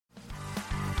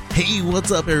Hey, what's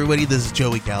up, everybody? This is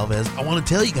Joey Galvez. I want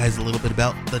to tell you guys a little bit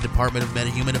about the Department of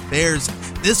Meta-Human Affairs.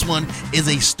 This one is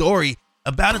a story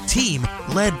about a team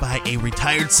led by a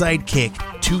retired sidekick,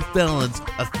 2 felons,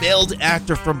 a failed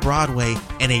actor from Broadway,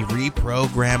 and a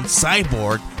reprogrammed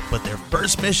cyborg. But their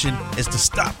first mission is to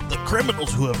stop the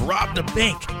criminals who have robbed a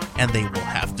bank, and they will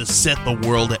have to set the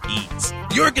world at ease.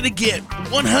 You're going to get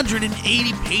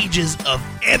 180 pages of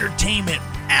entertainment,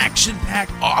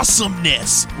 action-packed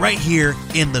awesomeness right here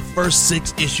in the first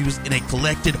 6 issues in a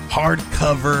collected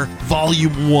hardcover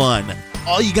volume 1.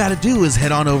 All you got to do is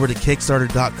head on over to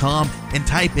Kickstarter.com and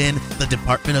type in the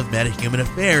Department of Meta-Human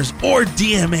Affairs or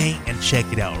DMA and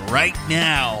check it out right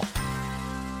now.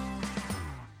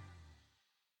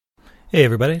 Hey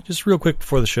everybody, just real quick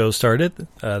before the show started,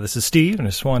 this is Steve, and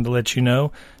I just wanted to let you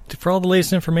know, for all the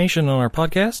latest information on our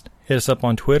podcast, hit us up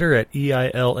on Twitter at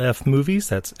EILF Movies,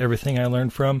 that's everything I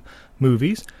learned from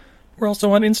movies. We're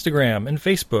also on Instagram and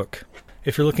Facebook.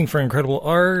 If you're looking for incredible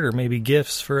art, or maybe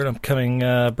gifts for an upcoming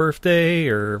birthday,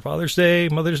 or Father's Day,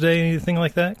 Mother's Day, anything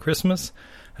like that, Christmas,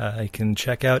 you can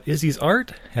check out Izzy's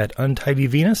art at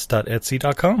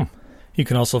untidyvenus.etsy.com. You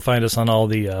can also find us on all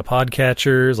the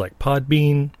podcatchers like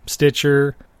Podbean,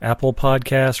 Stitcher, Apple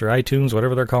Podcasts, or iTunes,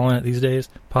 whatever they're calling it these days.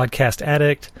 Podcast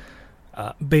Addict.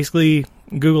 Basically,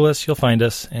 Google us, you'll find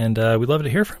us, and we'd love to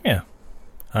hear from you.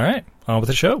 All right, on with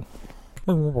the show.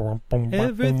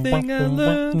 Everything I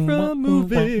learned from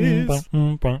movies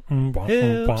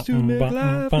helps to make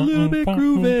life a little bit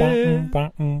groovy.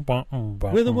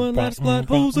 With a one-liner plot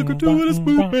holes and gratuitous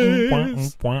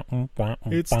movies,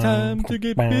 it's time to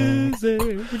get busy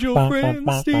with your friend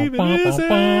Steve and Izzy.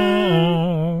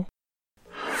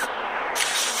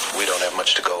 We don't have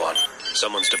much to go on.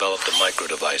 Someone's developed a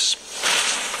micro-device.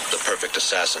 The perfect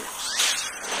assassin.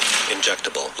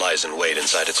 Injectable, lies in wait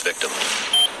inside its victim.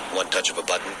 One touch of a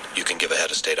button, you can give a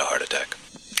head state a heart attack.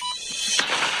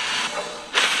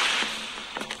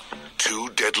 2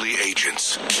 deadly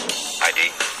agents.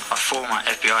 ID. A former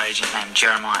FBI agent named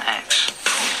Jeremiah X.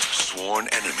 Sworn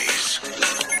enemies.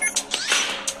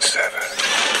 7.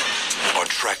 Are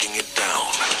tracking it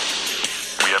down.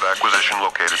 We have acquisition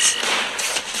located.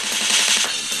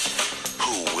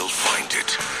 Who will find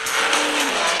it?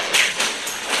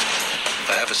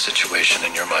 I have a situation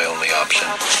and you're my only option.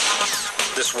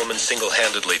 This woman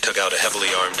single-handedly took out a heavily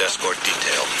armed escort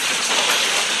detail.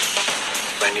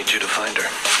 I need you to find her.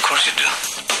 Of course you do.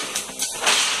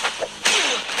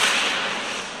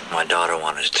 My daughter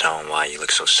wanted to tell him why you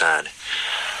look so sad.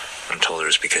 I told her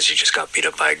it's because you just got beat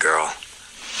up by a girl.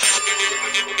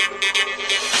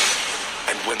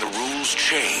 And when the rules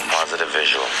change... Positive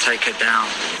visual. Take her down.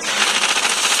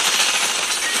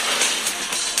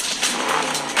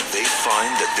 They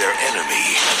find that their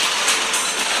enemy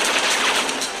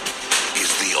is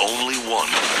the only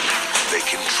one they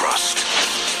can trust.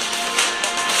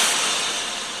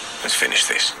 Let's finish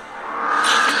this.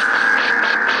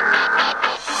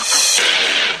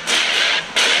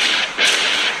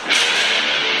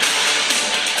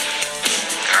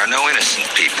 There are no innocent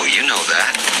people, you know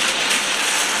that.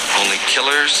 Only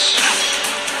killers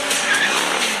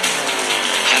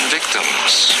and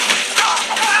victims.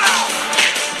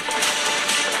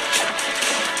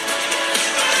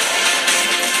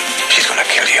 She's gonna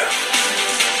kill you.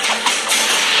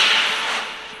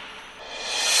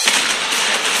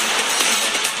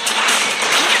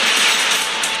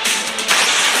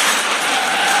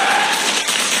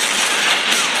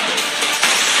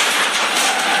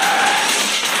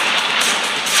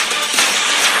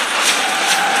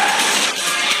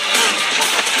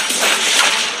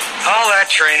 All that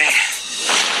training.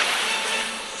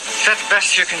 Is that the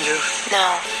best you can do?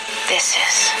 No, this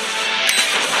is.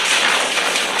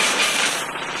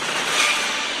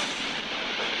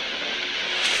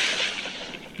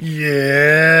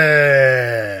 Yeah!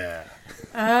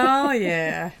 Oh,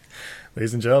 yeah.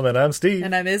 Ladies and gentlemen, I'm Steve.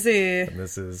 And I'm Izzy. And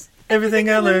this is Everything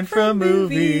I Learned from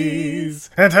Movies.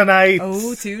 And tonight...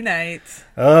 Oh, tonight.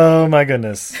 Oh, my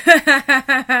goodness.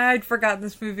 I'd forgotten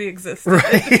this movie existed.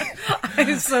 Right?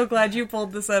 I'm so glad you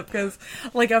pulled this up, because,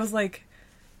 I was like,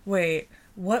 wait,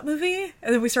 what movie?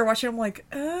 And then we started watching it, I'm like,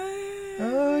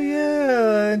 Oh,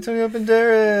 yeah. Antonio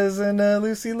Banderas and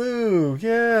Lucy Liu.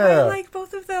 Yeah. I like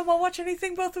both of them. I'll watch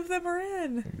anything both of them are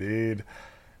in. Indeed.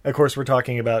 Of course, we're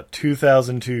talking about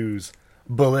 2002's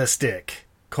Ballistic,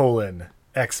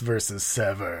 X versus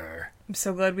Sever. I'm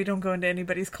so glad we don't go into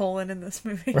anybody's colon in this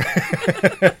movie.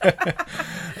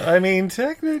 I mean,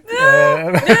 technically...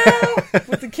 No,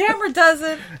 but the camera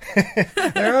doesn't.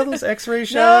 There are those X-ray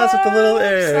shots with the little...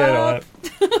 Stop.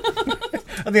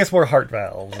 I think it's more heart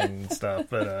valves and stuff.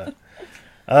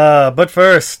 But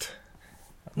first,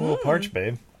 I'm a little parched,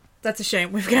 babe. That's a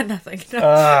shame. We've got nothing. No.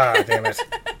 Damn it.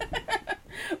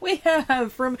 We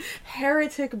have from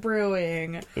Heretic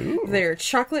Brewing their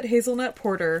chocolate hazelnut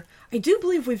porter. I do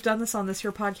believe we've done this on this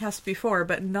here podcast before,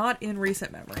 but not in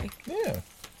recent memory. Yeah.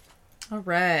 All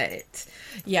right.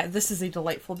 Yeah, this is a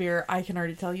delightful beer. I can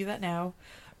already tell you that now.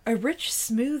 A rich,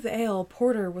 smooth ale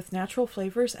porter with natural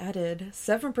flavors added.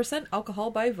 7%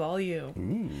 alcohol by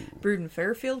volume. Brewed in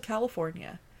Fairfield,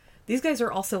 California. These guys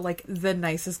are also, like, the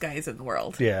nicest guys in the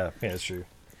world. Yeah, it's true.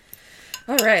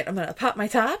 All right, I'm going to pop my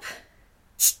top.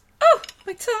 Oh,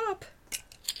 my top.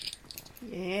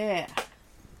 Yeah.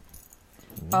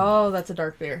 Oh, that's a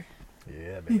dark beer.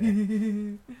 Yeah,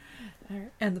 baby. All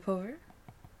right, and the pour.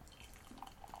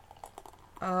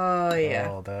 Oh, yeah.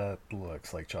 Oh, that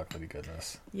looks like chocolatey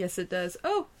goodness. Yes, it does.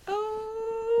 All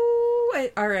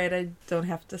right, I don't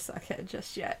have to suck it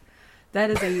just yet. That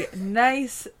is a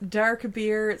nice dark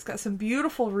beer. It's got some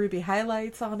beautiful ruby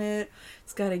highlights on it.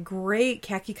 It's got a great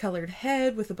khaki-colored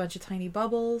head with a bunch of tiny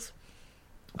bubbles.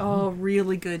 Oh,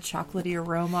 really good chocolatey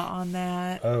aroma on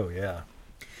that. Oh, yeah.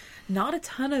 Not a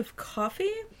ton of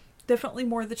coffee. Definitely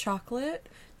more the chocolate.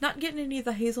 Not getting any of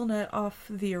the hazelnut off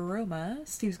the aroma.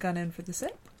 Steve's gone in for the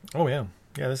sip. Oh, yeah.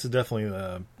 Yeah, this is definitely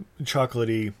a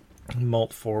chocolatey,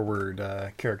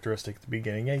 malt-forward characteristic at the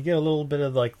beginning. Yeah, you get a little bit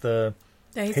of, like, the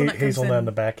hazelnut in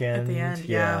the back end. At the end,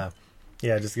 yeah.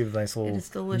 Yeah, just give it a nice little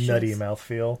nutty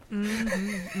mouthfeel.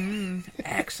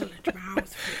 Excellent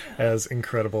mouthfeel. As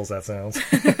incredible as that sounds.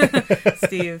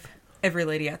 Steve, every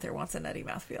lady out there wants a nutty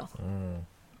mouthfeel.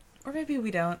 Or maybe we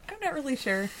don't. I'm not really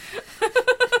sure.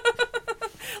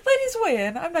 Ladies, weigh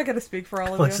in. I'm not going to speak for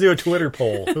all of Let's you. do a Twitter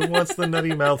poll. Who wants the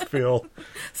nutty mouthfeel?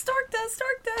 Stork does.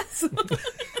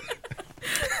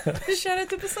 Shout out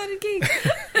to Besotted Geek.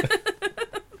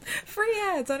 Free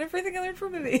ads on everything I learned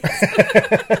from movies.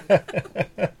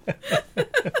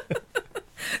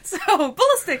 So,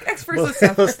 Ballistic X versus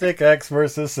Sever. Ballistic X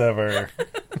versus Sever.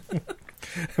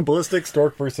 Ballistic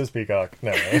Stork versus Peacock.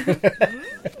 No.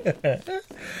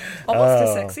 Almost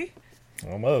as sexy.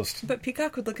 Almost. But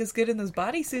Peacock would look as good in those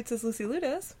bodysuits as Lucy Liu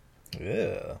does.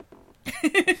 Yeah.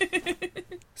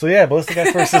 So yeah, Ballistic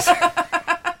X versus...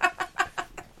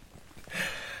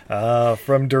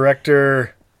 from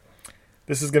director...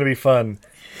 This is going to be fun.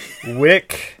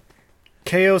 Wick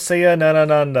Kaosea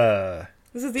Nanananda.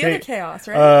 This is the other Chaos,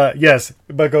 right? Yes,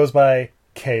 but goes by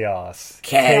Chaos.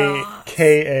 Chaos.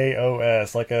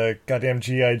 K-A-O-S, like a goddamn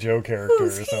G.I. Joe character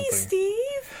Who's or something. he, Steve?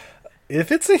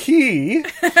 If it's a he,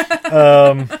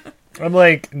 I'm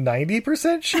like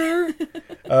 90% sure.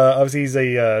 Obviously, he's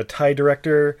a Thai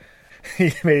director.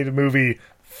 He made a movie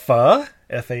Pho,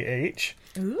 F-A-H.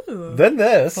 Ooh. Then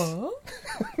this. Oh.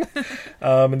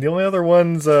 And the only other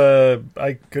ones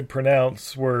I could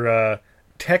pronounce were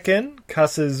Tekken,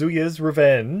 Kazuya's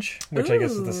Revenge, which I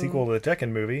guess is the sequel to the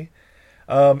Tekken movie.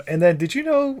 And then,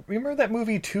 remember that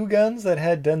movie Two Guns that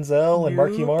had Denzel and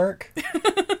Marky Mark?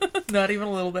 Not even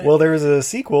a little bit. Well, there was a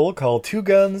sequel called Two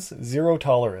Guns, Zero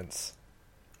Tolerance.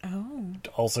 Oh.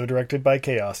 Also directed by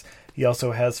Chaos. He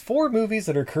also has 4 movies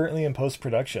that are currently in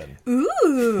post-production.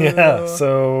 Ooh. Yeah,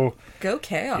 so... Go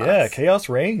Chaos. Yeah, Chaos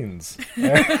reigns.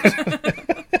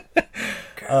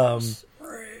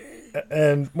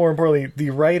 And more importantly, the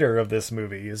writer of this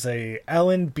movie is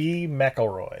Alan B.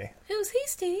 McElroy. Who's he,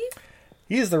 Steve?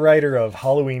 He is the writer of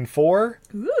Halloween 4,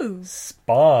 Ooh.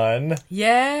 Spawn,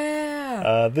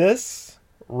 Yeah. this,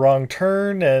 Wrong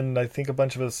Turn, and I think a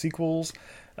bunch of his sequels.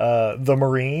 The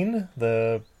Marine,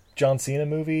 the John Cena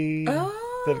movie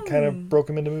that kind of broke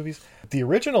him into movies. The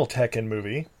original Tekken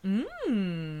movie.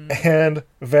 And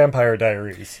Vampire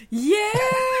Diaries.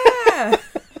 Yeah!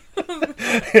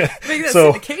 Make that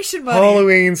So, syndication money.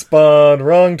 Halloween, Spawn,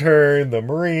 Wrong Turn, The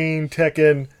Marine,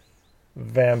 Tekken,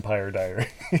 Vampire Diaries.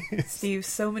 Steve,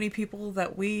 so many people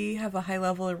that we have a high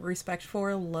level of respect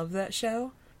for love that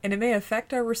show. And it may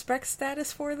affect our respect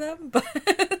status for them, but...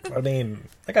 I mean,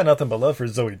 I got nothing but love for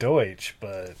Zoe Deutsch,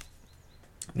 but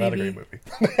not a great movie.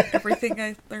 Everything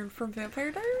I learned from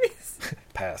Vampire Diaries.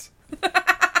 Pass.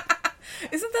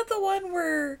 Isn't that the one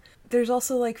where there's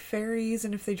also like fairies,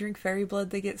 and if they drink fairy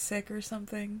blood, they get sick or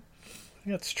something? I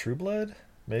think that's True Blood,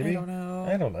 maybe?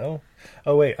 I don't know.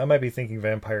 Oh, wait, I might be thinking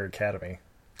Vampire Academy.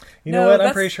 You No, know what? I'm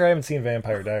that's- pretty sure I haven't seen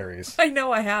Vampire Diaries. I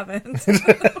know I haven't.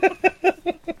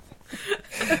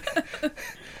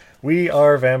 We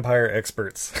are vampire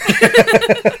experts.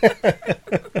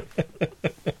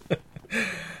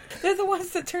 They're the ones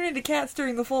that turn into cats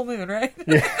during the full moon, right?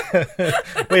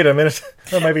 Wait a minute.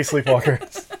 That might be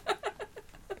Sleepwalkers.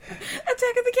 Attack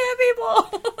Attack of the Cat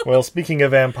People. Well, speaking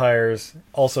of vampires,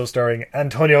 also starring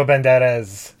Antonio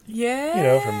Banderas,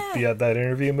 Yeah. from that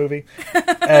interview movie,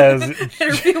 as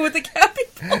Interview with the Cat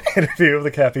People. Interview of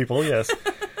the Cat People, yes.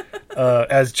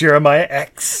 As Jeremiah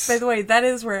X. By the way, that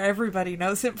is where everybody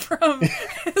knows him from.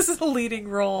 His leading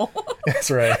role.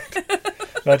 That's right.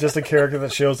 Not just a character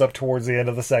that shows up towards the end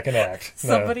of the second act. No.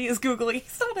 Somebody is Googling,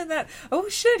 he's not in that. Oh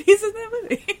shit, he's in that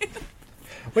movie.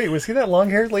 Wait, was he that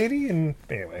long-haired lady? And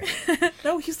anyway.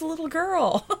 No, he's the little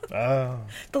girl. Oh.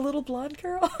 The little blonde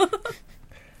girl.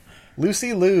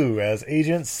 Lucy Liu as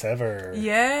Agent Sever.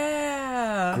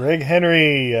 Yeah. Greg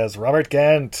Henry as Robert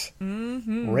Gant.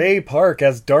 Ray Park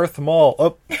as Darth Maul.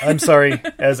 Oh, I'm sorry,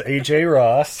 as AJ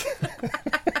Ross.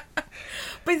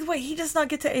 By the way, he does not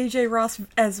get to AJ Ross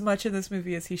as much in this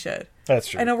movie as he should. That's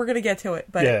true. I know we're going to get to it,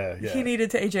 but Yeah. he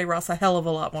needed to AJ Ross a hell of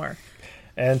a lot more.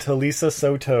 And Talisa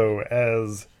Soto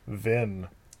as Vin.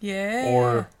 Yeah.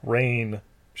 Or Rain,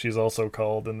 she's also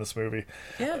called in this movie.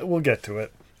 Yeah. We'll get to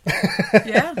it.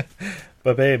 Yeah.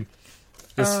 But babe,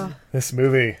 this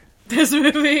movie... This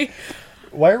movie...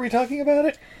 Why are we talking about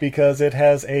it? Because it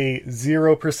has a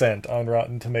 0% on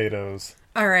Rotten Tomatoes.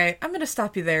 All right, I'm going to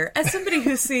stop you there. As somebody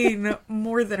who's seen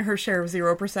more than her share of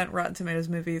 0% Rotten Tomatoes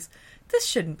movies, this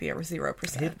shouldn't be a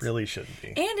 0%. It really shouldn't be.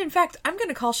 And in fact, I'm going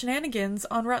to call shenanigans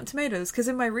on Rotten Tomatoes, because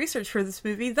in my research for this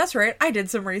movie, that's right, I did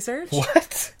some research.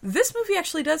 What? This movie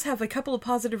actually does have a couple of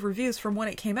positive reviews from when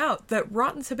it came out that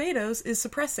Rotten Tomatoes is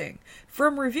suppressing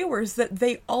from reviewers that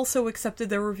they also accepted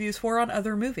their reviews for on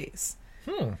other movies.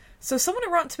 So someone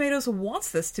at Rotten Tomatoes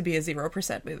wants this to be a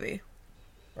 0% movie.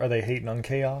 Are they hating on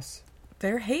chaos?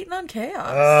 They're hating on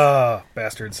chaos. Ah,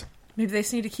 bastards. Maybe they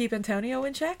just need to keep Antonio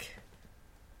in check?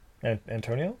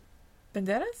 Antonio?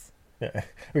 Banderas? Yeah.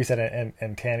 We said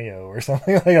Antonio or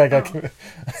something. like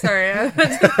Sorry.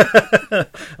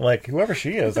 like, whoever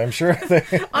she is, I'm sure they...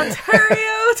 Ontario!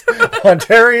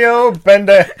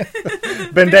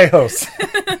 Bendejos.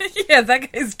 Yeah,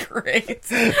 that guy's great.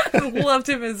 Loved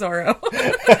him as Zorro.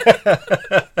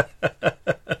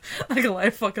 Not gonna lie, I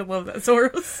fucking love that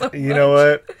Zorro so much. You know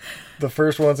what? The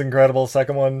first one's incredible.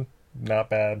 Second one, not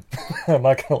bad. I'm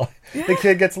not gonna lie. Yeah. The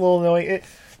kid gets a little annoying.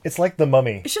 It's like The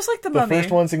Mummy. It's just like The The Mummy. first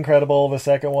one's incredible. The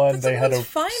second one, The they had to second one's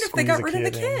fine if they got rid of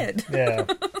the kid. Yeah.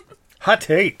 Hot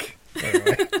take.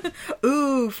 Anyway.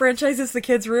 Ooh, franchises the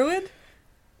kids ruined?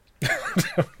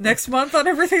 Next month on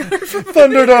Everything Under from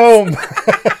Thunderdome.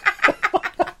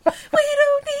 We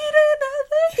don't need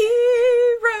another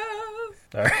hero.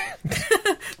 All right.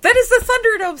 That is the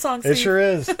Thunderdome song. It Steve. sure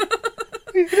is.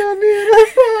 We don't need a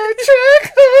fire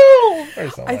check home. Or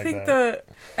something I like think that.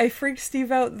 I freaked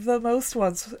Steve out the most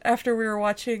once after we were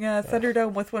watching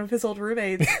Thunderdome with one of his old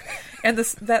roommates, and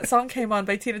that song came on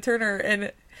by Tina Turner,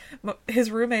 and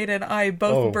his roommate and I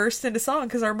both burst into song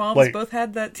because our moms both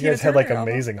had that Tina Turner. You guys had like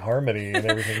album. amazing harmony and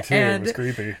everything too. And it was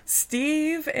creepy.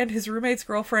 Steve and his roommate's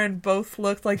girlfriend both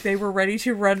looked like they were ready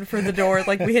to run for the door,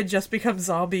 like we had just become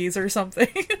zombies or something.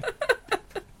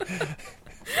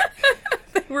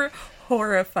 They were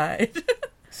horrified.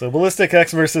 So Ballistic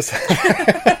X versus...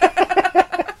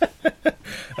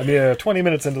 20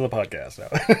 minutes into the podcast now.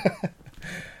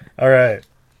 All right.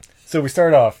 So we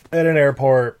start off at an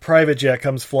airport. Private jet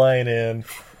comes flying in,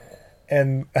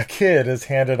 and a kid is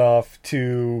handed off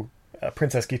to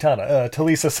Princess Kitana,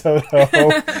 Talisa Soto.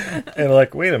 And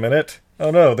like, wait a minute. Oh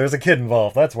no, there's a kid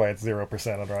involved. That's why it's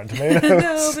 0% on Rotten Tomatoes.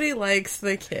 Nobody likes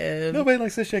the kid. Nobody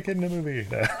likes this shit kid in the movie.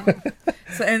 No.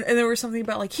 So, and there was something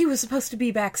about like he was supposed to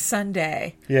be back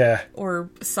Sunday. Yeah.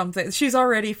 Or something. She's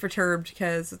already perturbed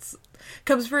because it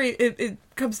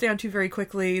comes down to very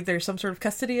quickly there's some sort of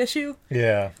custody issue.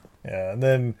 Yeah. Yeah. And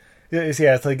then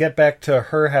so they get back to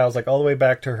her house, like all the way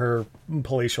back to her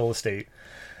palatial estate.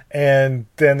 And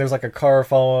then there's like a car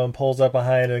following, pulls up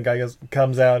behind, and a guy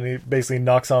comes out and he basically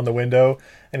knocks on the window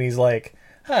and he's like,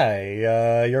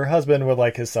 "Hi, your husband would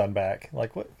like his son back."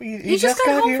 Like, what? He just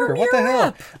got home here. from What the hell?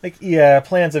 Europe. Like, yeah,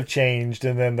 plans have changed,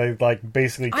 and then they like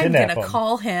basically kidnap I'm gonna him.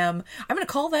 call him. I'm gonna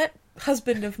call that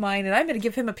husband of mine, and I'm gonna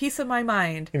give him a piece of my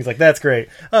mind. And he's like, "That's great.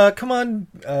 Come on."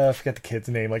 I forget the kid's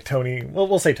name. Like Tony. Well,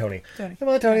 we'll say Tony. Come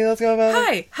on, Tony. Let's go about it.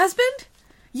 Hi, husband.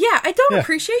 Yeah, I don't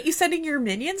appreciate you sending your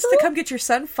minions to come get your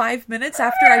son 5 minutes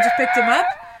after I just picked him up.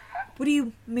 What do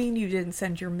you mean you didn't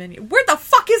send your minion? Where the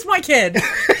fuck is my kid?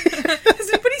 Has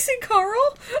anybody seen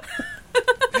Carl?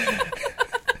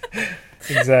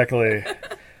 Exactly.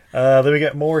 Then we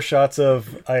get more shots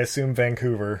of, I assume,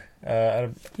 Vancouver.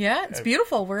 Yeah, it's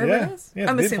beautiful wherever it is. Yeah,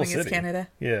 I'm beautiful assuming it's city. Canada.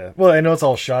 Yeah. Well, I know it's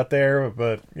all shot there,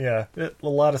 but yeah, a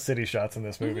lot of city shots in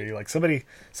this movie. Like somebody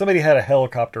had a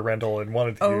helicopter rental and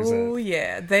wanted to use it. Oh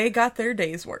yeah, they got their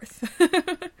day's worth.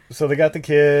 So they got the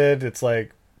kid. It's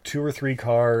like 2 or 3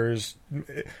 cars.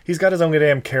 He's got his own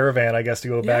damn caravan, I guess, to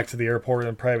go back to the airport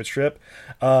on a private trip.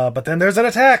 But then there's an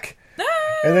attack!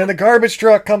 And then the garbage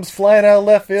truck comes flying out of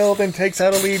left field and takes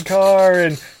out a lead car.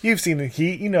 And you've seen the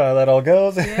Heat. You know how that all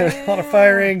goes. There's a lot of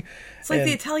firing. It's like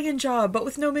the Italian Job, but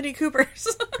with no Mini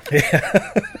Coopers.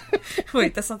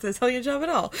 Wait, that's not the Italian Job at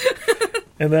all.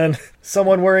 And then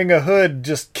someone wearing a hood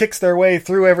just kicks their way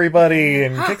through everybody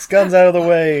and kicks guns out of the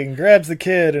way and grabs the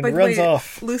kid and runs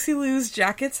off. Lucy Liu's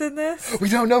jacket's in this? We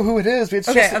don't know who it is.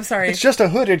 I'm sorry. It's just a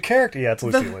hooded character. Yeah, it's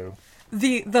Lucy Liu.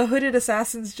 The hooded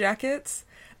assassin's jackets,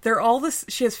 they're all this.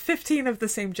 She has 15 of the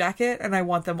same jacket, and I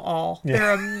want them all. Yeah.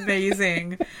 They're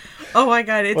amazing. Oh my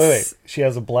god! Wait. She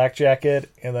has a black jacket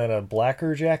and then a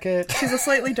blacker jacket. She's a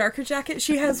slightly darker jacket.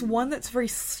 She has one that's very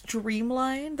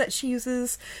streamlined that she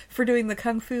uses for doing the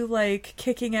kung fu, like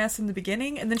kicking ass in the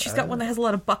beginning, and then she's got one that has a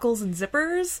lot of buckles and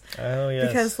zippers. Oh yes.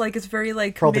 Because like it's very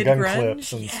like for all mid-grunge. the gun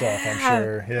clips and stuff. I'm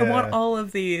sure. Yeah. I want all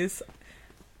of these.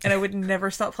 And I would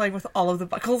never stop playing with all of the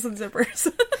buckles and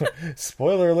zippers.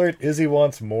 Spoiler alert, Izzy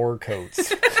wants more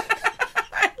coats.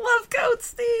 I love coats,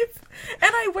 Steve.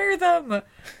 And I wear them.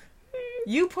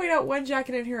 You point out one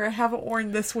jacket in here I haven't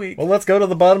worn this week. Well, let's go to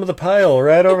the bottom of the pile,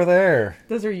 right over there.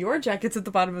 Those are your jackets at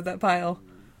the bottom of that pile.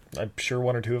 I'm sure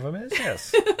 1 or 2 of them is,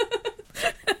 yes.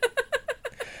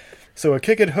 So a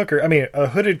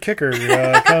hooded kicker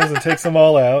comes and takes them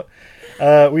all out.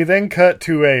 We then cut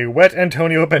to a wet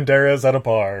Antonio Banderas at a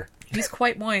bar. He's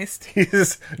quite moist.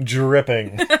 He's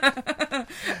dripping.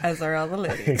 As are all the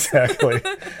ladies. Exactly.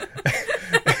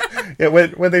 Yeah,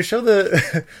 when they show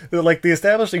the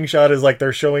establishing shot is like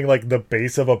they're showing like the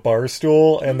base of a bar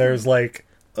stool and there's like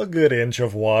a good inch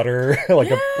of water,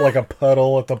 like a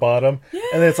puddle at the bottom. Yeah.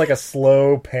 And then it's like a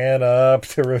slow pan up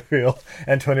to reveal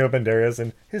Antonio Banderas,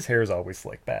 and his hair is always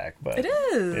slicked back. But it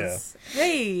is. Yeah.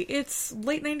 Hey, it's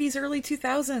late 90s, early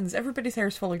 2000s. Everybody's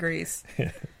hair's full of grease.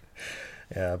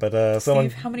 Yeah, but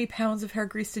Steve, how many pounds of hair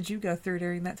grease did you go through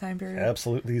during that time period?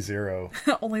 Absolutely 0.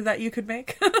 Only that you could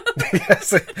make?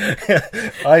 Yes.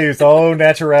 I used all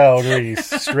natural grease,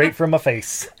 straight from my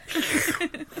face.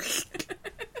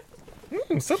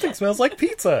 Something smells like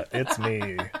pizza. It's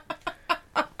me.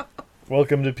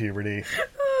 Welcome to puberty.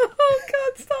 Oh,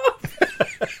 God, stop.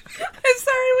 I'm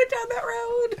sorry I went down that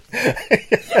road.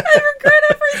 I regret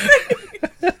everything.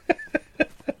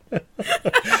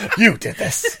 You did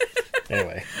this.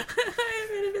 Anyway. I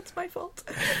admit it, it's my fault.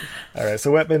 Alright,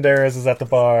 so Wet Banderas is at the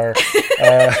bar.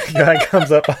 Guy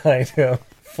comes up behind him,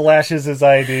 flashes his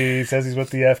ID, says he's with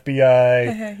the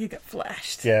FBI. He got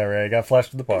flashed. Yeah, right. Got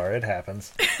flashed at the bar. It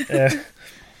happens.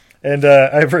 And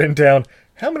I've written down,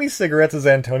 how many cigarettes is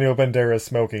Antonio Banderas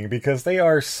smoking? Because they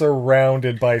are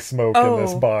surrounded by smoke in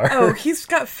this bar. Oh, he's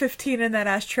got 15 in that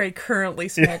ashtray currently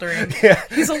smoldering. Yeah.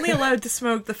 He's only allowed to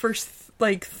smoke the first,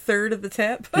 third of the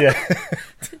tip. Yeah.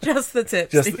 Just the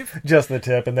tip, Steve. Just the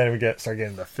tip, and then we start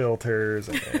getting the filters.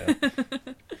 And,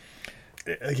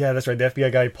 yeah, that's right. The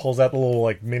FBI guy pulls out the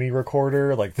little, mini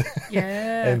recorder,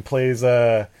 and plays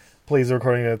a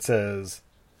recording that says...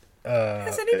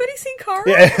 has anybody seen Carl?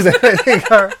 Yeah, has anybody seen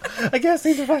Carl? I guess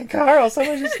need to find Carl.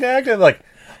 Someone just snagged him.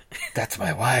 That's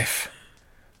my wife.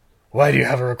 Why do you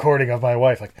have a recording of my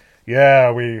wife? I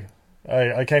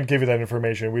can't give you that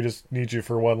information. We just need you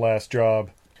for one last job.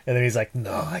 And then he's like,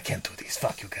 no, I can't do these.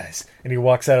 Fuck you guys. And he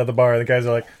walks out of the bar, and the guys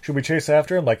are like, should we chase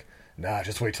after him? Nah,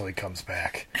 just wait till he comes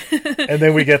back. And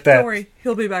then we get that. Don't worry,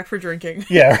 he'll be back for drinking.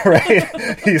 Yeah,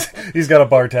 right. He's got a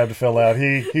bar tab to fill out.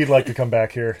 He'd like to come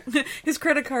back here. His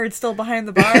credit card's still behind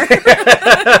the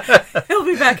bar. He'll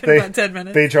be back in about 10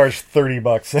 minutes. They charge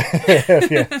 $30 if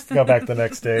he has to come back the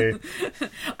next day.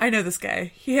 I know this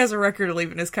guy. He has a record of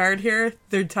leaving his card here.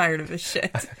 They're tired of his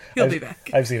shit. He'll be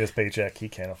back. I've seen his paycheck. He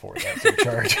can't afford that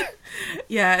surcharge.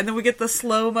 Yeah, and then we get the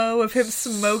slow-mo of him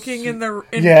smoking in the...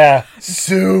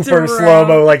 super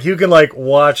slow-mo. You can,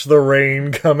 watch the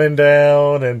rain coming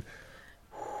down, and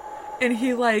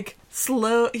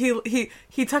he,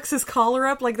 he tucks his collar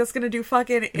up like that's gonna do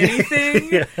fucking anything.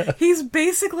 Yeah. He's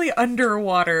basically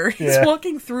underwater. He's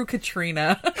walking through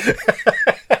Katrina.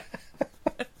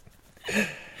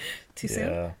 Too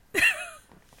soon?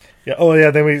 Yeah. Oh, yeah.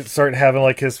 Then we start having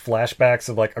his flashbacks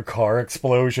of a car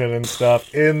explosion and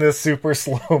stuff in this super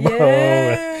slow mo.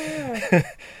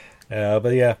 Yeah.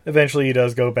 But yeah, eventually he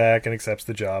does go back and accepts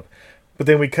the job. But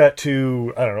then we cut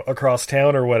to, I don't know, across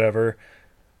town or whatever,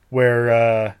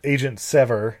 where Agent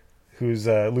Sever, who's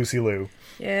Lucy Liu,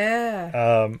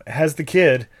 has the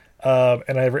kid.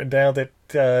 And I've written down that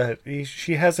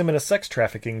she has him in a sex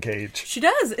trafficking cage. She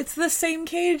does. It's the same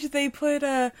cage they put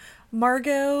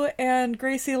Margot and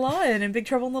Gracie Law in Big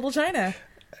Trouble in Little China.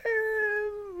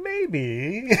 Maybe.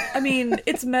 maybe. I mean,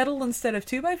 it's metal instead of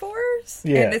 2x4s.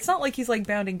 Yeah. And it's not like he's, like,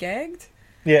 bound and gagged.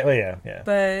 Yeah, well, yeah.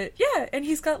 But, yeah, and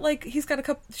he's got a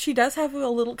couple... She does have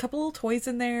couple little toys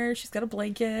in there. She's got a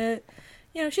blanket.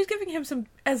 You know, she's giving him some,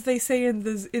 as they say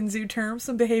in zoo terms,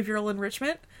 some behavioral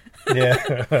enrichment.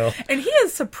 Yeah. Well. And he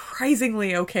is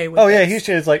surprisingly okay with Oh, yeah, this. he's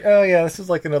just like, oh, yeah, this is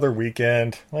like another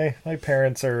weekend. My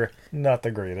parents are not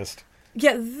the greatest.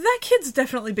 Yeah, that kid's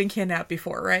definitely been kidnapped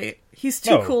before, right? He's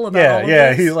too cool about all of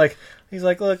yeah. this. He's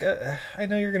like, look, I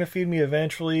know you're going to feed me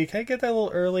eventually. Can I get that a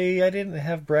little early? I didn't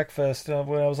have breakfast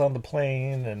when I was on the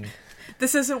plane. And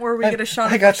this isn't where we get a shot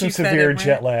of I got what some she fed severe him, right?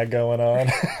 jet lag going on.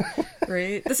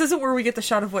 Right? This isn't where we get the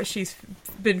shot of what she's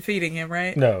been feeding him,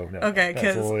 right? No. Okay,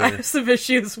 because absolutely. I have some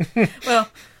issues. Well,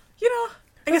 you know,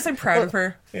 I guess I'm proud of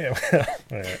her. Yeah.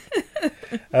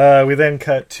 Well, we then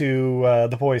cut to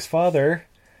the boy's father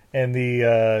and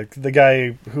the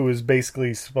guy who is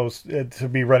basically supposed to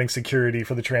be running security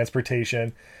for the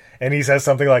transportation, and he says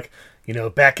something like, you know,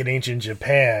 back in ancient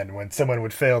Japan, when someone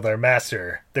would fail their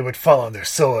master, they would fall on their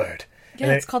sword. Yeah,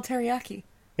 and it's called teriyaki.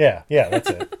 Yeah, that's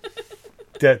it.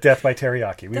 Death by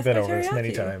teriyaki. We've Death been by over this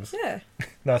many teriyaki. times. Yeah.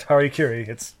 Not harikiri,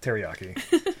 it's teriyaki.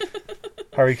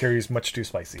 Harikiri is much too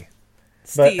spicy.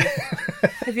 Steve,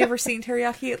 have you ever seen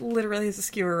teriyaki? It literally has a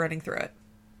skewer running through it.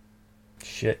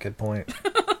 Shit, good point.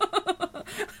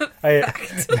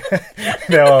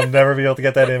 Now I'll never be able to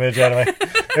get that image out of my...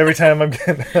 Every time I'm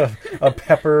getting a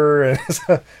pepper and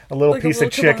a little Like a piece little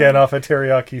of chicken tamale. off a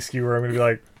teriyaki skewer, I'm going to be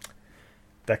like,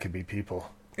 that could be people.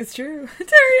 It's true.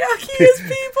 Teriyaki is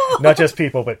people! Not just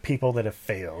people, but people that have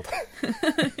failed.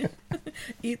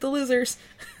 Eat the losers.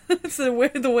 It's the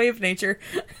way of nature.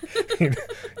 You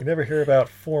never hear about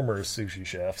former sushi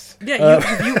chefs. Yeah,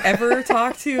 have you ever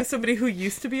talked to somebody who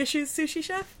used to be a sushi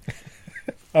chef?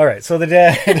 All right, so the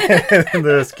dad and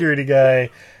the security guy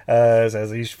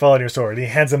says, he's following your sword. He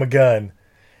hands him a gun.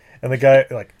 And the guy,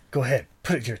 like, go ahead,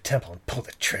 put it to your temple and pull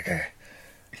the trigger.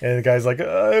 And the guy's like,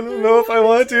 I don't know if I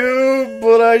want to,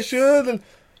 but I should. And,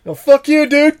 fuck you,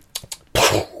 dude.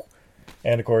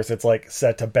 And, of course, it's, like,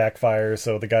 set to backfire,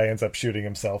 so the guy ends up shooting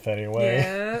himself anyway.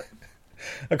 Yeah.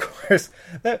 Of course,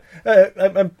 that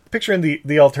I'm picturing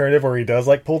the alternative where he does,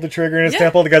 like, pull the trigger in his Yeah.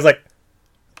 temple. The guy's like,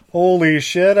 holy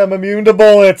shit, I'm immune to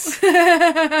bullets.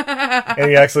 And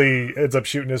he actually ends up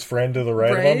shooting his friend to the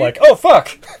right of him, Right? like, oh,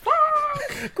 fuck!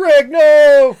 Greg,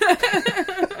 no!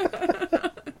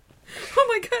 Oh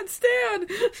my god, Stan!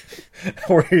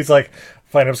 Where he's like,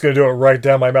 fine, I'm just going to do it right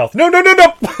down my mouth. No!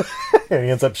 And he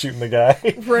ends up shooting the guy.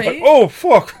 Right? Like, oh,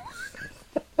 fuck!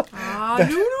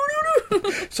 No.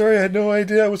 Sorry, I had no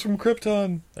idea I was from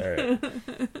Krypton. Alright.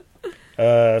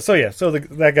 So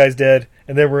that guy's dead,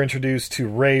 and then we're introduced to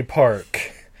Ray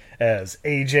Park as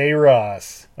AJ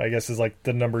Ross. I guess is like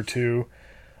the number 2.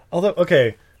 Although,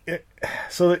 okay,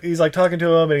 so he's like talking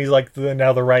to him, and he's like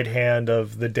now the right hand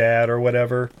of the dad or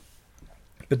whatever.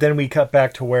 But then we cut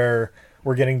back to where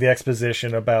we're getting the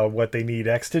exposition about what they need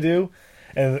X to do,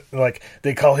 and like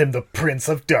they call him the Prince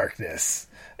of Darkness.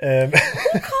 And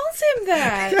Who calls him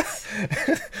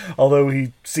that? although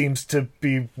he seems to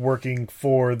be working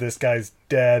for this guy's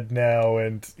dad now,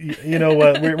 and you know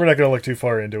what? We're not going to look too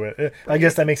far into it. I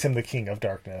guess that makes him the King of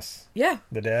Darkness. Yeah.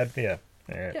 The dad? Yeah.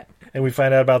 All right. Yeah. And we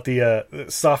find out about the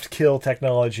soft kill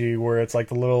technology, where it's like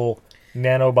the little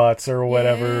nanobots or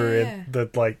whatever Yeah.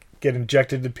 that like get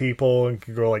injected to people and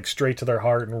can go like straight to their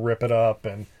heart and rip it up,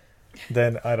 and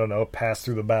then, I don't know, pass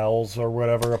through the bowels or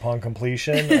whatever upon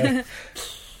completion.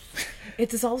 It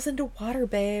dissolves into water,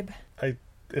 babe.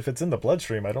 If it's in the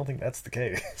bloodstream, I don't think that's the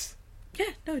case. Yeah,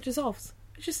 no, it dissolves.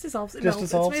 It just dissolves. It Just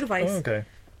melts. dissolves? It's made of ice. Oh, okay.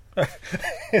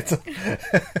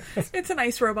 It's an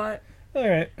ice robot. All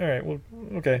right. Well,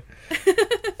 okay.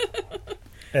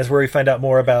 That's where we find out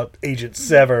more about Agent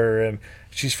Sever, and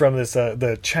she's from this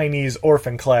the Chinese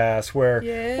orphan class. Where,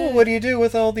 well, what do you do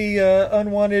with all the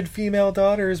unwanted female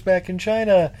daughters back in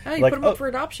China? Oh, you like, put them up for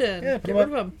adoption. Yeah, Get rid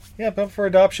of them. Yeah, put them up for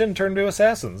adoption, turn them to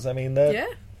assassins. I mean, that. Yeah,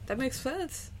 that makes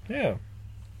sense. Yeah.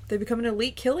 They become an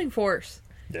elite killing force.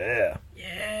 Yeah.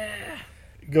 Yeah.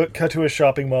 Cut to a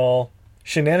shopping mall.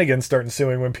 Shenanigans start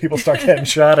ensuing when people start getting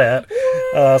shot at.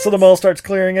 So the mall starts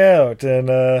clearing out, and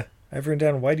I've written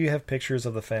down, why do you have pictures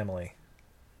of the family?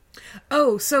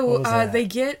 Oh, so that?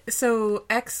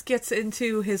 X gets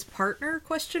into his partner ?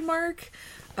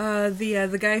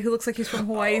 The guy who looks like he's from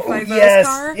Hawaii Five-O's yes,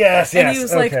 car. yes, And he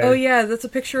was like, okay. "Oh yeah, that's a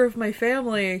picture of my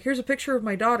family. Here's a picture of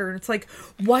my daughter." And it's like,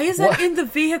 why is that in the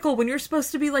vehicle when you're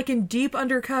supposed to be like in deep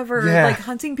undercover, Yeah. like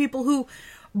hunting people who,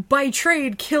 by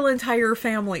trade, kill entire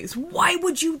families? Why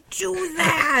would you do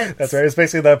that? That's right. It's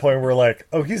basically that point where we're like,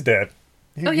 oh, he's dead.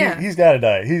 He's got to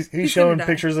die. He's showing die.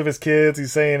 pictures of his kids.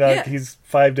 He's saying he's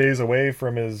 5 days away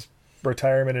from his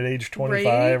retirement at age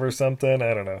 25 or something.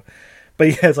 I don't know. But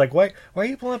yeah, it's like, why are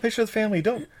you pulling a picture of the family?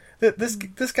 Don't.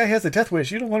 This guy has a death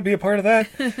wish. You don't want to be a part of that.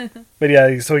 But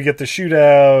yeah, so we get the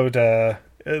shootout.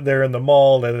 They're in the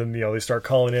mall, and then they start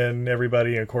calling in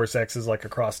everybody. And of course, X is like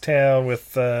across town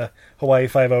with Hawaii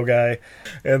Five-0 guy.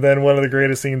 And then one of the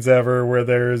greatest scenes ever, where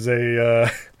there's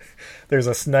a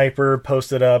sniper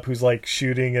posted up who's like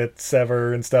shooting at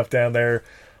Sever and stuff down there.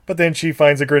 But then she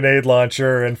finds a grenade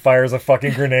launcher and fires a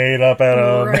fucking grenade up at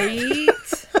him. Right.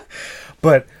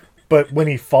 But when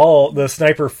the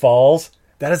sniper falls.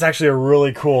 That is actually a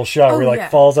really cool shot where he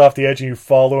falls off the edge and you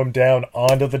follow him down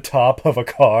onto the top of a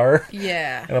car.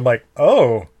 Yeah. And I'm like,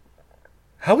 oh,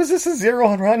 how is this a 0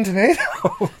 on Rotten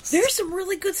Tomatoes? There's some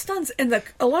really good stunts, and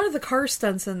a lot of the car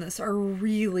stunts in this are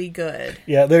really good.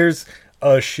 Yeah, there's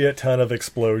a shit ton of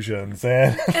explosions.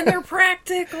 And they're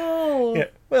practical. Yeah,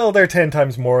 well, they're 10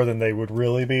 times more than they would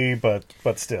really be, but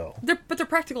still. They're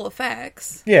practical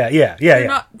effects. Yeah. They're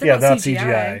not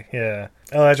CGI. Yeah.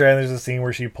 Oh, that's right. There's a scene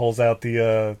where she pulls out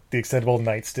the extendable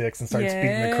nightsticks and starts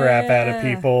beating the crap out of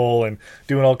people and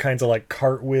doing all kinds of like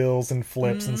cartwheels and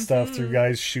flips and stuff through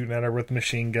guys shooting at her with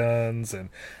machine guns, and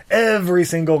every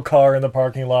single car in the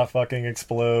parking lot fucking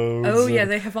explodes. Oh yeah,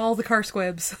 they have all the car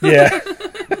squibs. Yeah.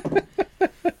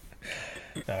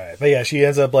 All right, but yeah, she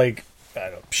ends up like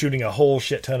shooting a whole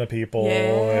shit ton of people,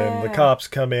 and the cops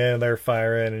come in, they're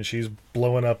firing, and she's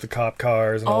blowing up the cop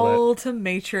cars and all that. To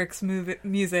Matrix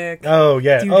music. Oh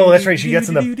yeah. Oh, that's right. She gets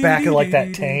in the back of like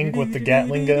that tank with the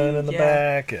Gatling gun in the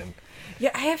back, and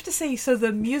yeah, I have to say, so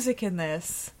the music in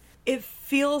this, it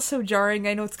feels so jarring.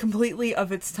 I know it's completely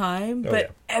of its time,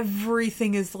 but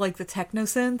everything is like the techno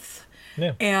synth,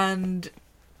 and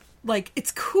like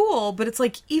it's cool, but it's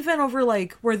like even over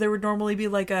like where there would normally be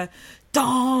like a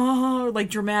or like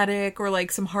dramatic or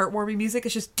like some heartwarming music,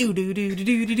 it's just do do do do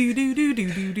do do do do do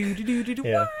do do do do do.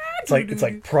 Yeah, it's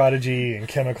like Prodigy and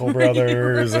Chemical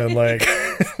Brothers and like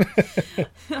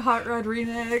Hot Rod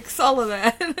Remix, all of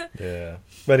that. Yeah,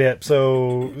 but yeah,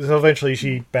 so eventually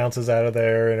she bounces out of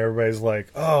there, and everybody's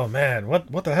like, "Oh man,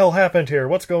 what the hell happened here?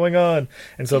 What's going on?"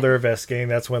 And so they're investigating.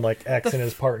 That's when like X and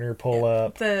his partner pull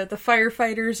up. The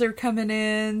firefighters are coming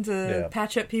in to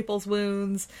patch up people's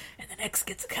wounds, and then X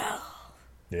gets a call.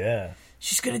 Yeah.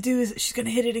 She's gonna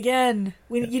hit it again.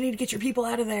 You need to get your people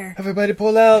out of there. Everybody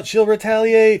pull out. She'll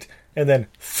retaliate. And then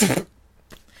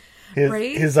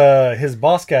his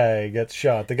boss guy gets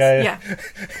shot. The guy. Yeah.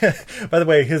 By the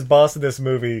way, his boss in this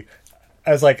movie,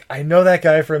 I was like, I know that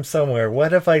guy from somewhere.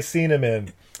 What have I seen him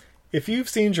in? If you've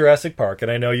seen Jurassic Park, and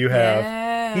I know you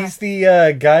have, he's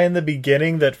the guy in the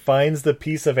beginning that finds the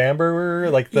piece of amber,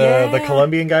 like the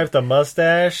Colombian guy with the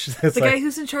mustache. The guy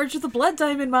who's in charge of the blood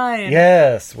diamond mine.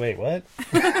 Yes. Wait, what?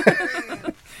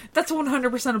 That's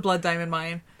 100% a blood diamond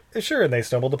mine. Sure, and they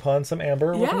stumbled upon some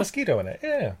amber with a mosquito in it.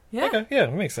 Yeah. Okay, yeah,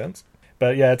 that makes sense.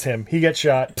 But yeah, it's him. He gets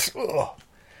shot.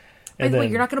 And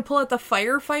wait, you're not going to pull out the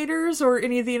firefighters or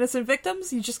any of the innocent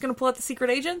victims? You're just going to pull out the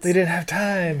secret agents? They didn't have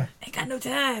time. Ain't got no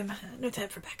time. No time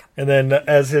for backup. And then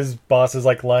as his boss is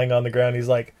like lying on the ground, he's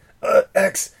like,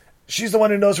 X, she's the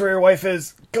one who knows where your wife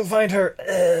is. Go find her.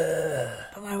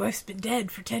 But my wife's been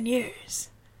dead for 10 years.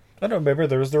 I don't remember.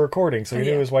 There was the recording, so he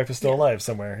knew his wife is still alive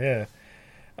somewhere. Yeah.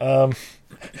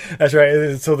 That's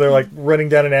right. So they're like running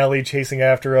down an alley, chasing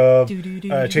after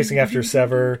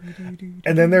Sever,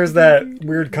 and then there's that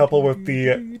weird couple with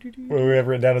the what we have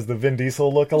written down as the Vin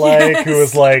Diesel lookalike, who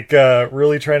was like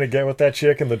really trying to get with that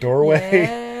chick in the doorway.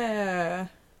 Yeah.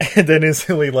 And then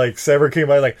instantly, like Sever came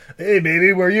by, like, "Hey,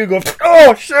 baby, where you go?"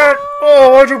 Oh shit!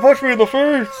 Oh, why'd you punch me in the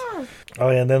face? Oh,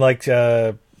 yeah, and then like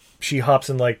she hops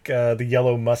in like the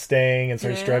yellow Mustang and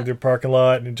starts driving through the parking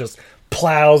lot and just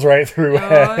plows right through it.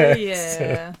 Oh,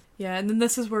 yeah. Yeah, and then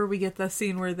this is where we get the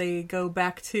scene where they go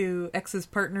back to X's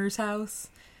partner's house,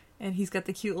 and he's got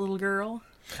the cute little girl.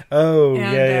 Oh,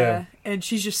 and, and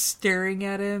she's just staring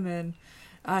at him, and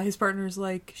his partner's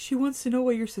like, she wants to know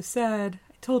why you're so sad.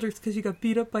 I told her it's because you got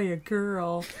beat up by a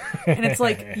girl. And it's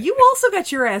like, you also got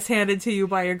your ass handed to you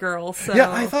by a girl, so...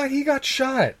 Yeah, I thought he got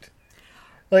shot.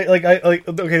 Okay,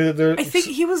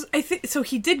 so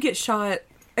he did get shot.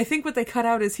 I think what they cut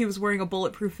out is he was wearing a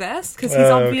bulletproof vest, because he's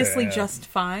obviously just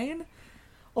fine.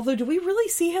 Although, do we really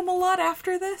see him a lot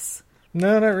after this?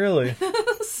 No, not really.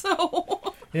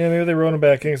 So... Yeah, maybe they wrote him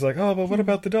back and he's like, oh, but what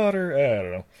about the daughter? I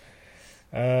don't know.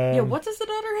 What does the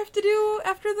daughter have to do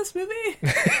after this movie?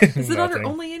 Is the daughter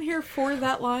only in here for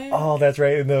that line? Oh, that's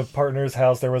right. In the partner's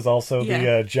house, there was also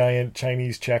the giant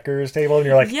Chinese checkers table, and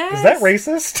you're like, is that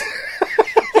racist?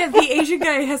 Yeah, the Asian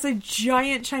guy has a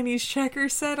giant Chinese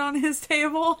checkers set on his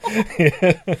table,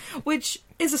 which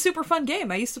is a super fun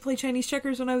game. I used to play Chinese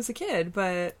checkers when I was a kid,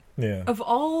 but of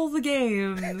all the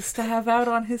games to have out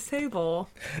on his table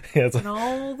in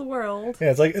all the world,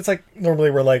 it's like normally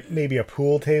where like maybe a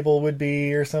pool table would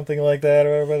be or something like that,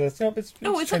 or but it's Chinese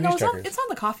checkers. It's on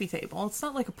the coffee table. It's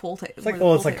not like a pool table. It's like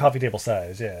it's like coffee table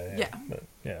size. Yeah. But,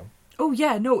 Oh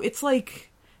yeah, no, it's like.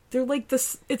 They're like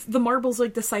this. It's the marble's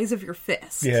like the size of your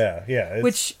fist. Yeah.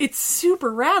 Which it's super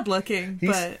rad looking.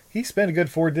 But he spent a good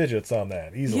 4 digits on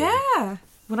that easily. Yeah.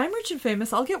 When I'm rich and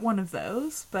famous, I'll get one of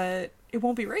those, but it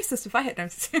won't be racist if I had no.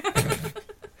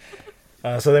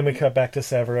 So then we cut back to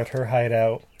Sever at her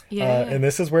hideout. Yeah. And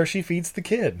this is where she feeds the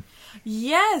kid.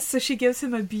 Yes, so she gives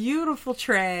him a beautiful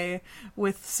tray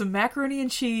with some macaroni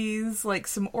and cheese, like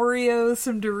some Oreos,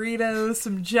 some Doritos,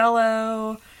 some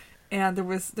Jell-O. And there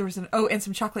was and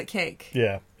some chocolate cake.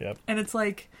 Yeah, yep. And it's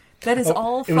like, that is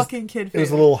all fucking kid food. It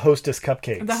was a little Hostess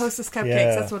cupcakes. The Hostess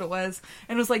cupcakes, that's what it was.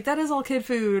 And it was like, that is all kid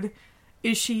food.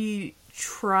 Is she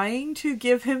trying to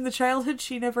give him the childhood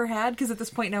she never had? Because at this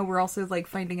point now we're also like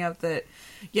finding out that,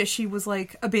 she was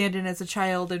like abandoned as a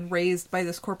child and raised by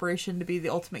this corporation to be the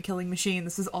ultimate killing machine.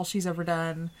 This is all she's ever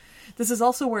done. This is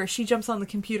also where she jumps on the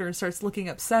computer and starts looking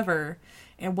up Sever.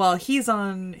 And while he's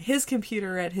on his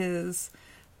computer at his...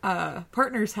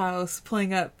 partner's house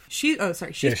pulling up she's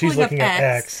looking up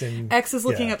X and X is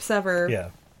looking up Sever. Yeah.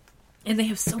 And they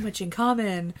have so much in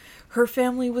common. Her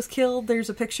family was killed. There's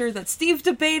a picture that Steve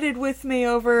debated with me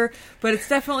over, but it's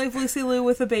definitely Lucy Liu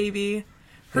with a baby.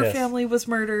 Her family was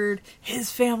murdered.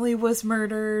 His family was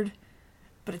murdered.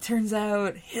 But it turns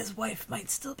out his wife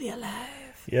might still be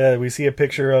alive. Yeah, we see a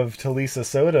picture of Talisa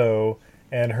Soto,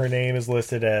 and her name is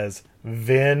listed as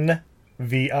Vinn,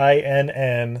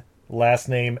 Vinn, last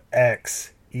name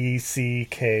X,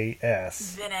 ECKS.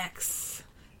 Vinex.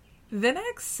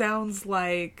 Vinex sounds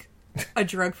like a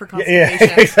drug for Yeah,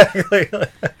 constipation. exactly.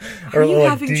 Are you like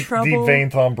having trouble? Deep vein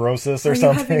thrombosis or Are something.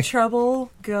 you having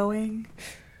trouble going?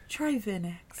 Try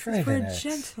Vinex. Try for Vinex. a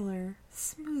gentler,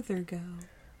 smoother go.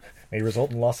 May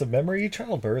result in loss of memory,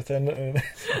 childbirth, and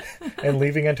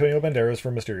leaving Antonio Banderas for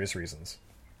mysterious reasons.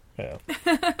 Yeah.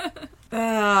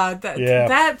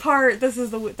 That part.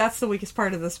 That's the weakest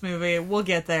part of this movie. We'll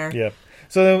get there. Yeah.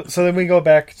 So then we go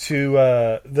back to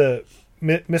the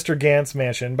Mr. Gantz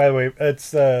mansion. By the way,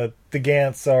 it's the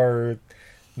Gantz are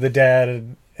the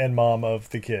dad and mom of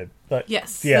the kid. But,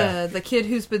 yes. Yeah. The kid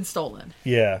who's been stolen.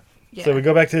 Yeah. Yeah. So we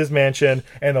go back to his mansion,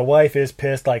 and the wife is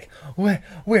pissed, like,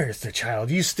 where's the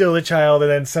child? You steal the child, and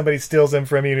then somebody steals him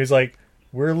from you, and he's like,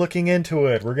 we're looking into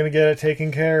it. We're going to get it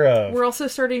taken care of. We're also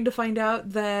starting to find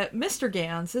out that Mr.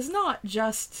 Gantz is not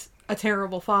just a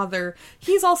terrible father.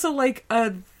 He's also like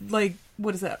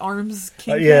what is that, arms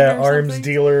kingpin arms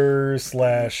dealer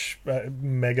 /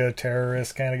 mega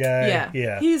terrorist kind of guy.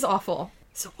 Yeah. He's awful.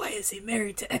 So why is he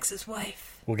married to X's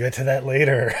wife? We'll get to that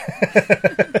later.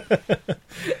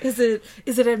 Is it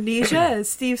amnesia, as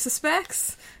Steve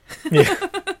suspects? Yeah.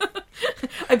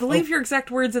 I believe your exact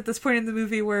words at this point in the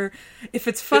movie were, if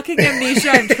it's fucking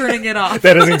amnesia, I'm turning it off.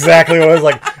 That is exactly what I was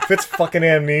like. If it's fucking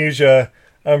amnesia,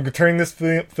 I'm turning this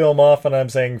film off and I'm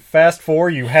saying, Fast 4,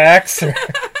 you hacks.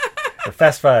 Or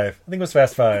Fast 5. I think it was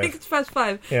Fast 5. I think it's Fast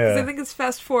 5. Yeah. I think it's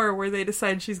Fast 4 where they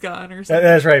decide she's gone or something.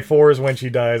 That's right. 4 is when she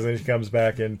dies and then she comes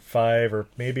back in 5, or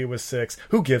maybe it was 6.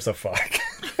 Who gives a fuck?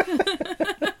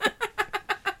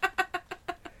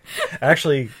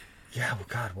 Actually, yeah, well,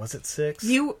 God, was it 6?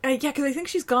 Because I think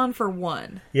she's gone for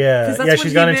 1. Yeah, yeah,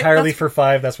 she's gone entirely for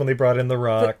 5. That's when they brought in The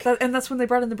Rock. And that's when they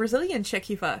brought in the Brazilian chick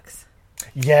he fucks.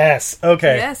 Yes,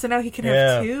 okay. Yeah, so now he can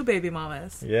have 2 baby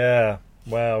mamas. Yeah,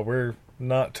 wow, we're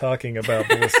not talking about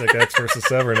Ballistic X versus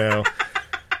Sever now.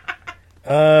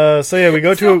 So yeah, we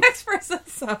go to X versus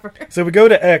Sever. So we go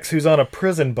to X, who's on a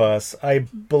prison bus. I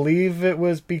believe it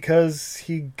was because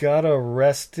he got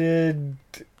arrested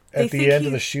at the end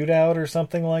of the shootout or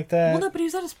something like that. Well, no, but he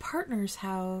was at his partner's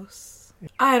house.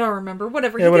 I don't remember.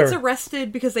 Whatever. Yeah, he gets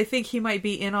arrested because they think he might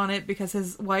be in on it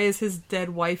because why is his dead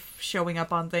wife showing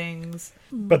up on things?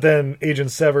 But then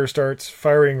Agent Sever starts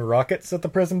firing rockets at the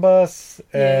prison bus,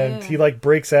 and he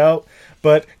breaks out.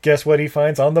 But guess what he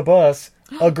finds on the bus?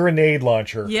 A grenade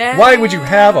launcher. Yeah. Why would you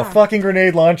have a fucking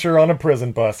grenade launcher on a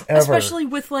prison bus ever? Especially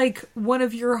with one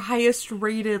of your highest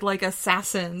rated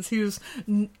assassins who's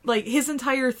his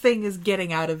entire thing is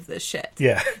getting out of this shit.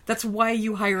 Yeah. That's why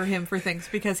you hire him for things,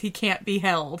 because he can't be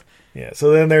held. Yeah.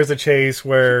 So then there's a chase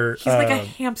where he's like a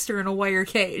hamster in a wire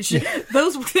cage. Yeah.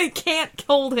 They can't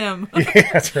hold him. Yeah,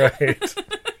 that's right.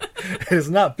 It is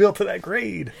not built to that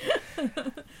grade.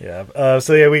 Yeah.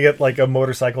 So yeah, we get a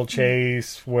motorcycle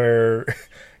chase where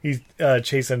he's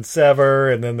chasing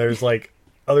Sever, and then there's like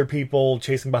other people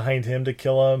chasing behind him to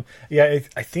kill him. Yeah,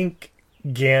 I think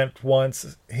Gant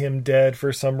wants him dead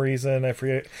for some reason. I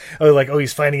forget. Oh, like,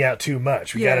 he's finding out too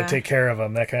much. We gotta take care of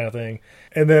him, that kind of thing.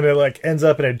 And then it like ends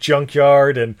up in a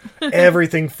junkyard, and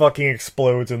everything fucking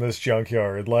explodes in this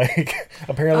junkyard. Like,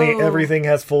 apparently everything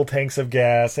has full tanks of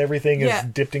gas. Everything is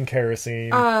dipped in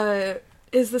kerosene.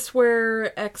 Is this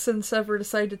where X and Sever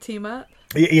decide to team up?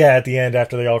 Yeah, at the end,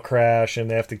 after they all crash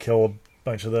and they have to kill a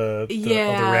bunch of the other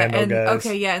rando guys.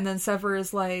 Okay, yeah, and then Sever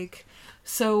is like,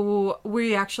 so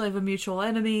we actually have a mutual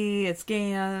enemy. It's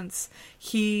Gantz.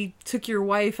 He took your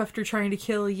wife after trying to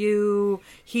kill you.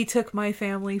 He took my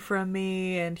family from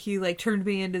me, and he like turned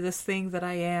me into this thing that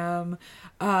I am.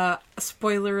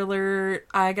 Spoiler alert,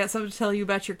 I got something to tell you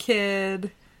about your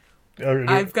kid.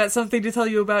 I've got something to tell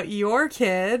you about your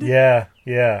kid.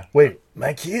 Yeah. Wait,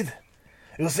 my kid?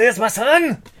 You say it's my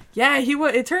son? Yeah,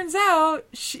 it turns out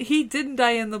he didn't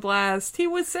die in the blast. He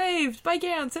was saved by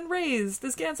Gantz and raised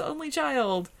as Gantz's only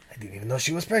child. I didn't even know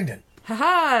she was pregnant.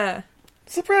 Haha!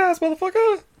 Surprise,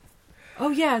 motherfucker! Oh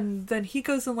yeah, and then he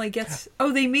goes and like gets.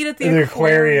 Oh, they meet at the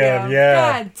aquarium.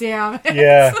 Yeah. God damn it.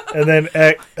 Yeah, and then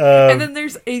and then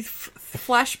there's a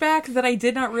flashback that I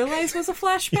did not realize was a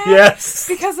flashback. Yes,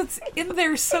 because it's in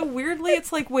there so weirdly.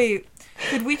 It's like, wait.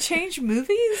 Did we change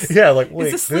movies? Yeah, like, wait.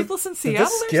 Is this Sleepless in Seattle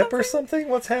did this skip or something?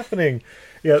 What's happening?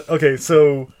 Yeah, okay,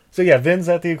 so yeah, Vin's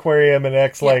at the aquarium and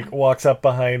X, like, walks up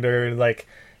behind her and like,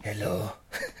 hello.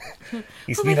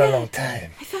 It's been a long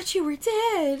time. I thought you were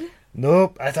dead.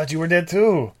 Nope, I thought you were dead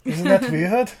too. Isn't that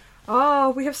weird? Oh,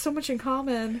 we have so much in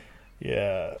common.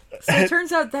 Yeah. So it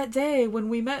turns out that day when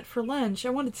we met for lunch,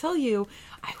 I want to tell you,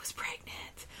 I was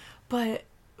pregnant.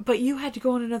 But you had to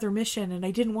go on another mission, and I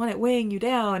didn't want it weighing you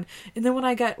down. And then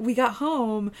when we got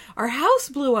home, our house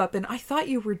blew up, and I thought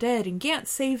you were dead, and Gant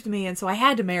saved me, and so I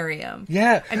had to marry him.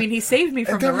 Yeah. I mean, he saved me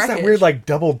from the wreckage. There was that weird, like,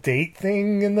 double date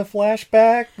thing in the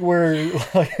flashback, where,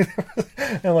 like,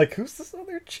 I'm like, who's this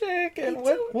other chick, and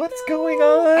what's going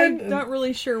on? I'm not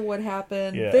really sure what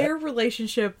happened. Yeah. Their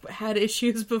relationship had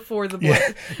issues before the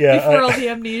before all the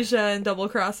amnesia and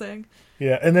double-crossing.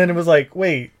 Yeah, and then it was like,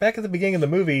 wait, back at the beginning of the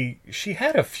movie, she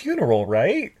had a funeral,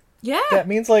 right? Yeah. That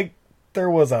means, like, there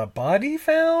was a body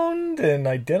found and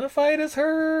identified as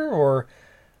her? Or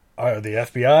are the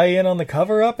FBI in on the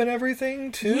cover-up and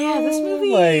everything, too? Yeah, this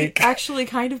movie actually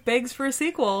kind of begs for a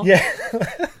sequel. Yeah.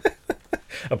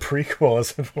 A prequel,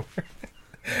 as it were.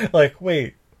 Like,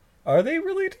 wait, are they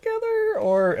really together?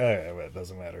 Or, it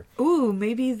doesn't matter. Ooh,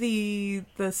 maybe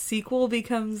the sequel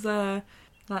becomes, not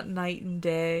Night and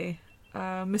Day.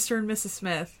 Mr. and Mrs.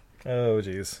 Smith. Oh,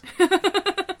 jeez.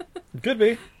 Could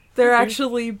be. They're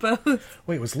actually both.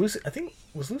 Wait, was Lucy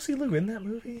Liu in that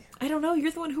movie? I don't know.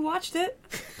 You're the one who watched it.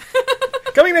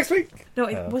 Coming next week. No,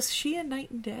 was she in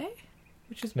Night and Day?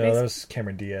 No, that was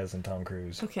Cameron Diaz and Tom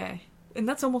Cruise. Okay, and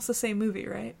that's almost the same movie,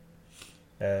 right?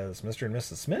 As Mr. and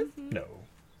Mrs. Smith? Mm-hmm. No.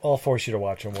 I'll force you to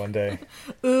watch them one day.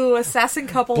 Ooh, assassin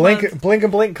couple. Blink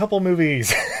and Blink couple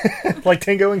movies, like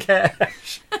Tango and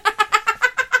Cash.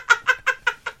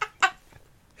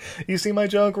 You see my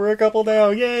junk? We're a couple now.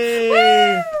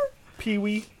 Yay!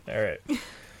 Pee-wee. All right.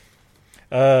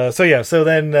 So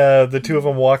then the two of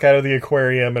them walk out of the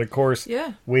aquarium, and of course,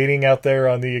 waiting out there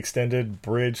on the extended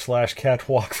bridge /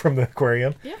 catwalk from the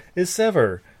aquarium is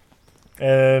Sever.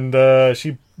 And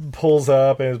she pulls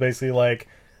up and is basically like,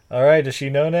 all right, does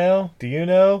she know now? Do you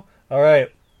know? All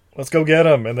right, let's go get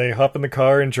him. And they hop in the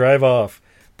car and drive off.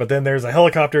 But then there's a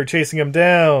helicopter chasing him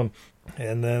down.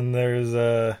 And then there's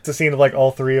a scene of like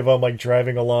all three of them like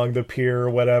driving along the pier or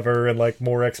whatever, and like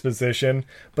more exposition.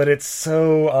 But it's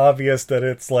so obvious that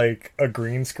it's like a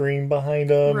green screen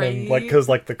behind them, and like because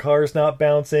like the car's not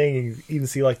bouncing, you even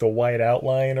see like the white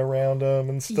outline around them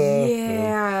and stuff.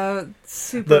 Yeah,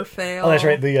 super fail. Oh, that's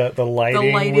right. The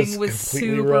lighting was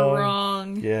super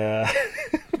wrong. Yeah.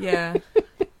 Yeah.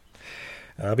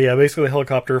 But yeah, basically the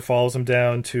helicopter follows him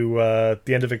down to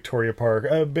the end of Victoria Park.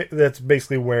 That's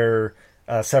basically where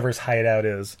Sever's hideout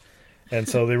is. And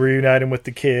so they reunite him with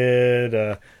the kid.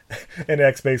 And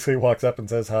X basically walks up and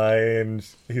says hi. And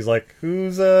he's like,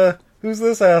 who's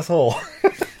this asshole?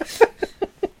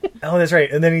 Oh, that's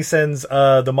right. And then he sends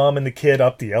the mom and the kid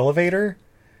up the elevator.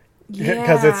 Yeah,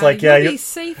 because it's like, yeah, you'll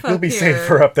be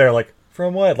safer up there. Like,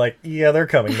 from what? Like, yeah, they're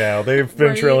coming now. They've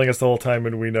been trailing us the whole time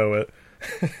and we know it.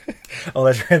 Oh,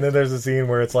 that's right. And then there's a scene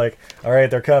where it's like, all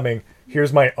right, they're coming.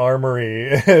 Here's my armory.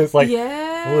 It's like,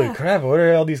 holy crap,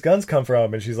 where do all these guns come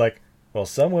from? And she's like, well,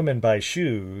 some women buy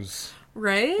shoes.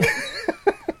 Right?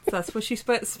 That's what she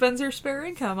spends her spare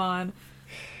income on.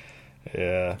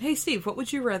 Yeah. Hey, Steve, what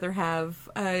would you rather have?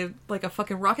 Like a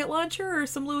fucking rocket launcher or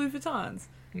some Louis Vuittons?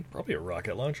 Probably a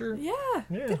rocket launcher. Yeah. Yeah.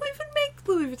 They don't even make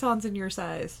Louis Vuittons in your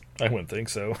size. I wouldn't think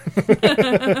so.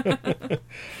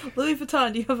 Louis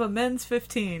Vuitton, you have a men's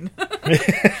 15.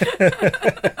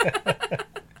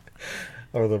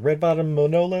 Or the red bottom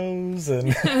Manolos,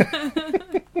 and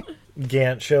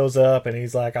Gant shows up and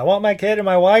he's like, I want my kid and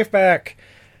my wife back.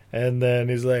 And then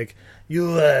he's like,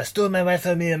 you stole my wife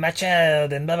from me and my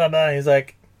child, and blah blah blah. And he's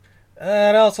like,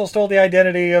 and I also stole the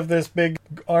identity of this big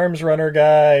arms runner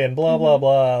guy, and blah blah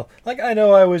blah. Like, I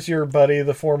know I was your buddy,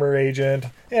 the former agent.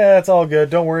 Yeah, it's all good,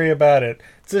 don't worry about it.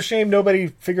 It's a shame nobody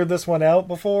figured this one out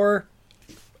before.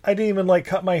 I didn't even, like,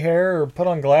 cut my hair or put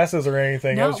on glasses or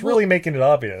anything. No, I was really making it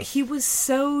obvious. He was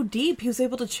so deep. He was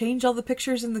able to change all the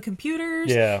pictures in the computers.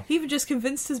 Yeah. He even just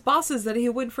convinced his bosses that he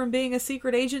went from being a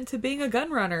secret agent to being a gun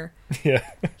runner. Yeah.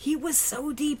 He was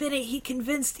so deep in it, he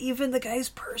convinced even the guy's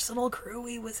personal crew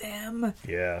he was him.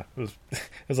 Yeah. It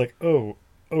was like, oh,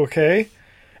 okay.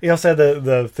 He also had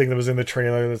the thing that was in the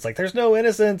trailer that's like, there's no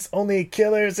innocents, only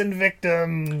killers and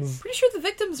victims. Pretty sure the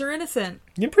victims are innocent.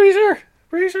 You're pretty sure.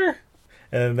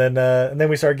 And then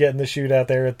we start getting the shootout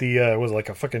there at the was it like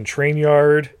a fucking train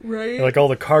yard, Right. And like all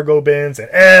the cargo bins, and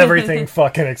everything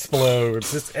fucking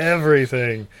explodes, just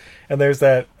everything. And there's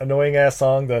that annoying ass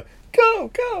song, the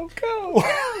go go go.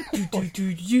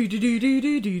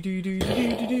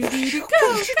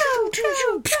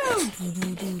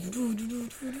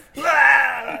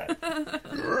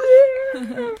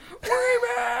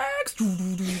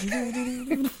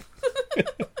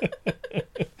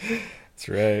 That's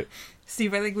right.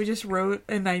 Steve, I think we just wrote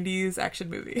a 90s action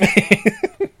movie.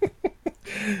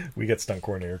 We get stunt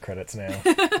coordinator credits now.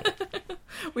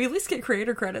 We at least get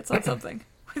creator credits on something.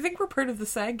 I think we're part of the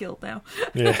SAG Guild now.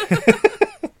 Yeah.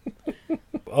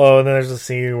 Oh, and then there's a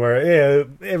scene where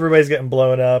everybody's getting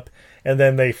blown up, and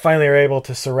then they finally are able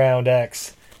to surround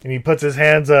X, and he puts his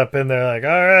hands up, and they're like,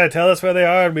 all right, tell us where they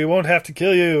are, and we won't have to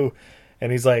kill you.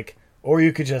 And he's like, or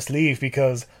you could just leave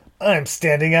because I'm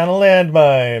standing on a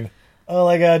landmine. All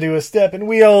I gotta do is step, and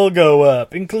we all go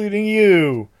up, including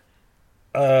you.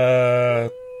 I'm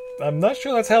not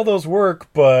sure that's how those work,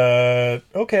 but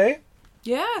okay.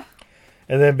 Yeah.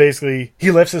 And then basically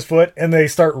he lifts his foot and they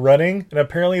start running. And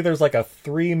apparently there's like a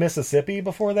 3 Mississippi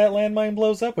before that landmine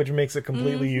blows up, which makes it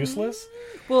completely useless.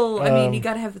 Well, I mean, you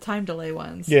gotta have the time delay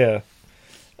ones. Yeah.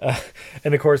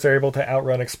 And of course they're able to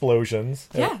outrun explosions.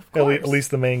 Yeah, of course. At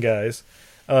least the main guys.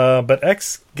 But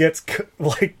X gets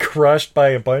like crushed by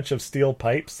a bunch of steel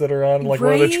pipes that are on like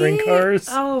one of the train cars.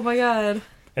 Oh my god.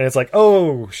 And it's like,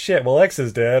 oh shit, well X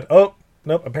is dead. Oh,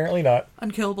 nope, apparently not.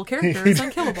 Unkillable character is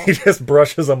unkillable. He just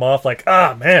brushes them off like,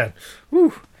 ah, man.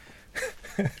 Whew.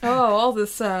 Oh, all these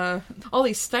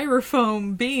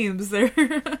styrofoam beams there.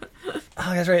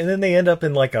 Oh, that's right. And then they end up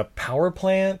in like a power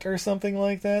plant or something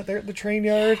like that. They're at the train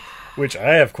yard, which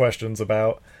I have questions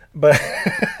about. But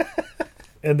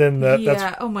and then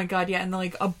that's oh my god, yeah, and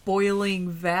like a boiling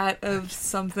vat of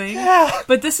something. Yeah.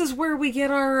 But this is where we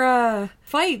get our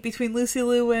fight between Lucy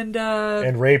Liu and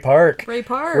Ray Park. Ray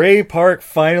Park. Ray Park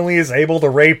finally is able to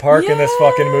Ray Park in this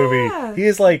fucking Yeah. movie. He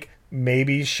is like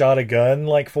maybe shot a gun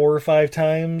like 4 or 5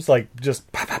 times, like just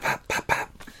pop pop pop pop pop.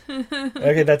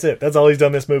 Okay, that's it. That's all he's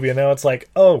done this movie, and now it's like,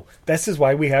 oh, this is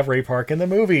why we have Ray Park in the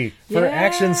movie for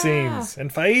action scenes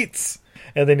and fights.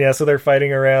 And then so they're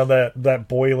fighting around that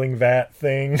boiling vat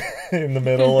thing in the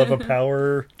middle of a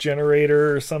power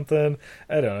generator or something.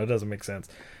 I don't know. It doesn't make sense.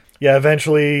 Yeah,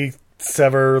 eventually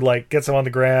Sever like gets him on the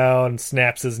ground,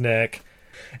 snaps his neck,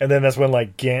 and then that's when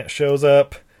like Gant shows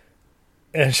up.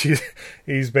 And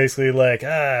he's basically like,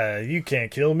 you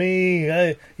can't kill me.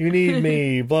 You need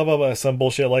me. Blah, blah, blah. Some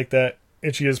bullshit like that.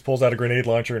 And she just pulls out a grenade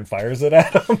launcher and fires it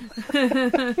at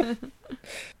him.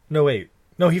 No, wait.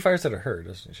 No, he fires it at her,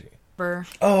 doesn't she?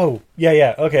 Oh,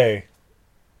 yeah. Okay.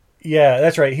 Yeah,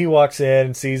 that's right. He walks in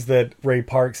and sees that Ray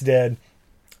Park's dead.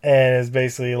 And is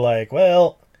basically like,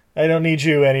 well, I don't need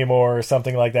you anymore. Or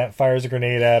something like that. Fires a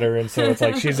grenade at her. And so it's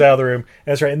like, she's out of the room.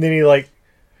 That's right. And then he like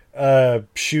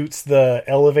shoots the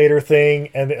elevator thing,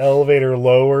 and the elevator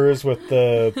lowers with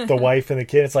the wife and the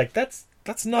kid. It's like, that's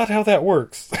not how that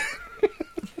works.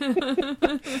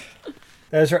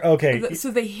 That's right. Okay.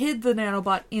 So they hid the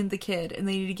nanobot in the kid, and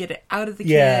they need to get it out of the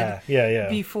kid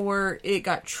before it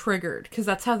got triggered, because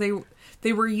that's how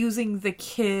they were using the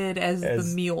kid as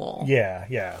the mule.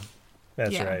 Yeah.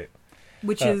 That's right.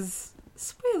 Which is,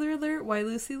 spoiler alert, why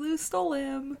Lucy Liu stole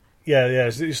him. Yeah,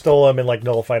 she stole him and like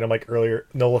nullified him like earlier.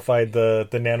 Nullified the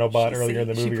nanobot earlier in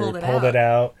the movie. Pulled it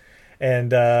out,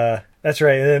 and that's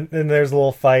right. And then there's a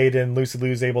little fight, and Lucy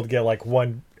Liu's able to get like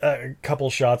a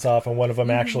couple shots off, and one of them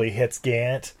actually hits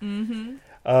Gant. Mm-hmm.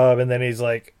 And then he's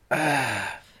like, Yeah,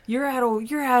 You're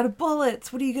out of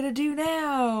bullets. What are you gonna do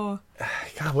now?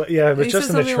 God, yeah, it was just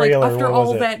in the trailer. Like, after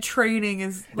all it? that training,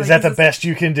 is that the best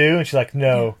you can do? And she's like,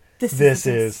 no, this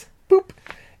is. Boop.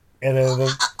 And then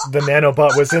the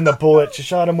nanobot was in the bullet she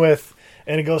shot him with,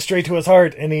 and it goes straight to his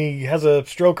heart, and he has a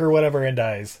stroke or whatever and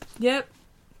dies. Yep.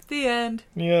 The end.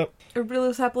 Yep. Everybody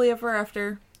lives happily ever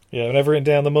after. Yeah, and I've written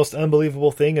down the most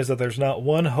unbelievable thing is that there's not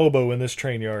one hobo in this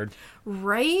train yard.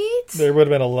 Right? There would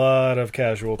have been a lot of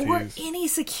casualties. Or any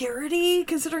security,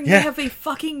 considering they have a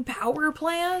fucking power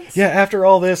plant. Yeah, after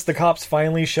all this, the cops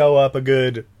finally show up a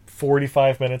good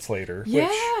 45 minutes later. Yeah,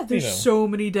 which, there's so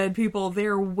many dead people.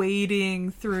 They're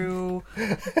wading through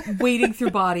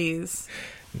bodies.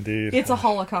 Indeed. It's a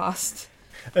Holocaust.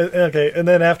 Okay, and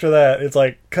then after that, it's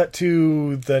like, cut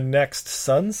to the next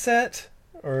sunset?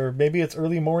 Or maybe it's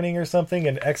early morning or something,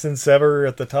 and X and Sever are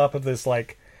at the top of this,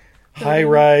 like,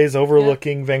 high-rise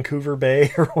overlooking Vancouver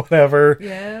Bay or whatever.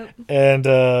 Yep. And,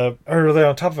 or they're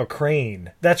on top of a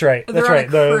crane. That's right. They're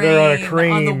on a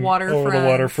crane on the waterfront. over the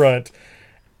waterfront.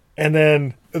 And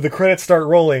then the credits start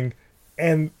rolling,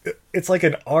 and it's like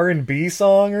an R&B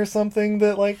song or something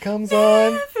that, like, comes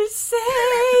on. Never say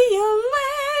you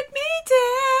let me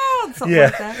down. Something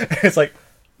like that. It's like,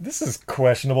 this is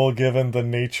questionable given the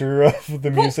nature of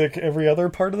the music every other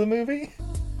part of the movie.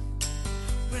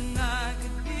 When I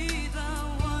could be the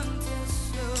one to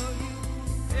show you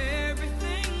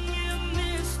everything you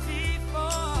missed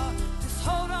before. Just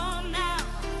hold on now,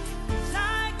 'cause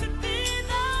I could be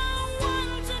the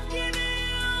one to give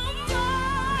you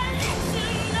more to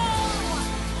know.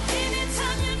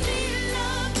 Anytime you need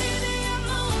love, baby, I'm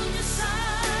on your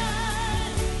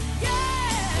side.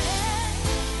 Yeah,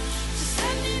 just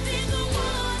let me be the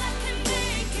one. I can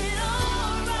make it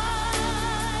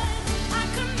alright. I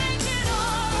can make it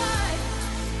alright.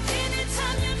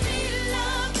 Anytime you need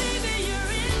love, baby,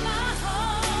 you're in my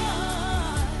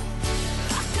heart.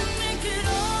 I can make it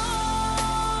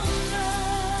alright.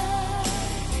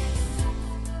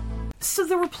 So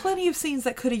there were plenty of scenes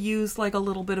that could have used like a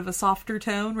little bit of a softer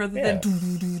tone rather than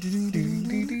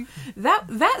doo-doo-doo-doo-doo-doo.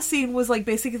 That scene was like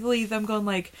basically them going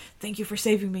like, "Thank you for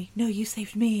saving me. No, you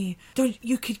saved me.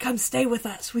 You could come stay with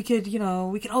us. We could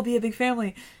all be a big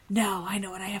family. No, I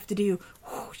know what I have to do."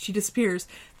 Whew, she disappears.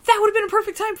 That would have been a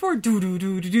perfect time for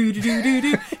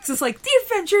doo-doo-doo-doo-doo-doo-doo. It's just like The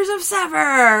Adventures of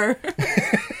Sever.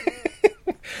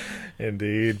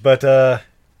 Indeed. But a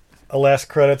last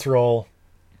credits roll.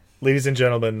 Ladies and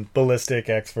gentlemen, Ballistic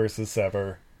X vs.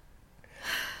 Sever.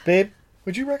 Babe,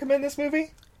 would you recommend this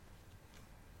movie?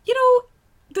 You know,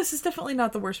 this is definitely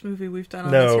not the worst movie we've done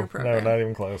on this here program. No, not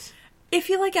even close. If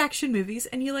you like action movies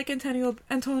and you like Antonio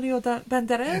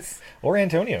Banderas... Or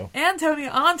Antonio.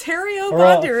 Ontario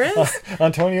Banderas.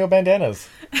 Antonio Bandanas.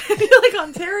 If you like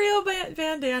Ontario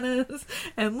Bandanas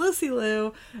and Lucy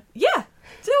Liu, yeah,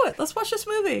 do it. Let's watch this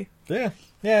movie.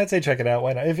 Yeah, I'd say check it out.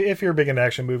 Why not? If you're big in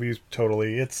action movies,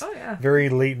 totally. It's very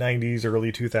late 90s,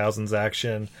 early 2000s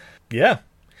action. Yeah.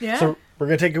 So we're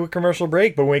going to take a quick commercial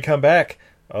break, but when we come back,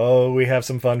 we have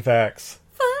some fun facts.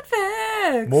 Fun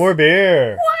facts! More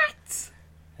beer! What?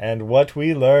 And what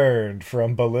we learned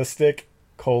from Ballistic: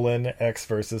 X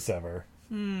vs. Sever.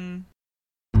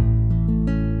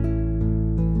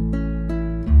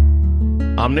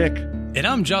 I'm Nick. And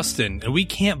I'm Justin, and we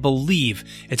can't believe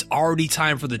it's already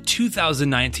time for the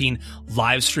 2019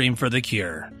 live stream for The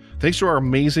Cure. Thanks to our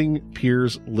amazing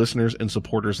peers, listeners, and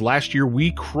supporters, last year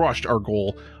we crushed our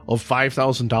goal of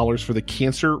 $5,000 for the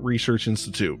Cancer Research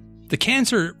Institute. The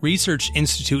Cancer Research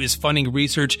Institute is funding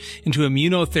research into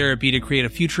immunotherapy to create a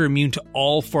future immune to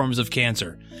all forms of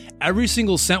cancer. Every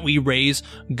single cent we raise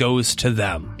goes to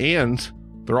them. And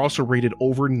they're also rated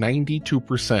over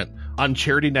 92% on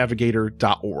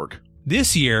charitynavigator.org.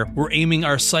 This year, we're aiming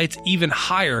our sights even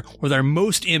higher with our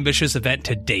most ambitious event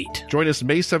to date. Join us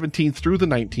May 17th through the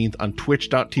 19th on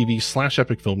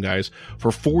twitch.tv/epicfilmguys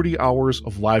for 40 hours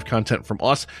of live content from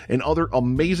us and other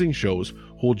amazing shows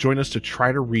who will join us to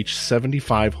try to reach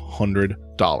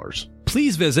 $7,500.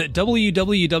 Please visit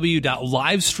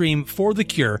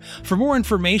www.livestreamforthecure for more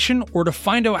information or to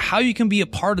find out how you can be a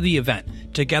part of the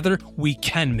event. Together, we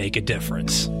can make a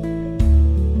difference.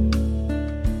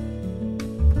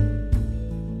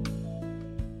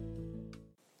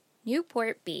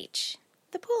 Newport Beach,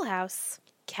 the Pool House,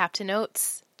 Captain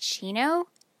Oats, Chino,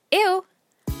 Ew.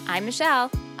 I'm Michelle.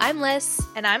 I'm Liz.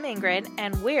 And I'm Ingrid.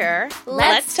 And we're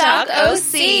Let's Talk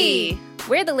OC.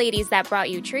 We're the ladies that brought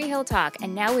you Tree Hill Talk,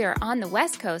 and now we are on the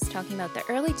West Coast talking about the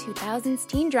early 2000s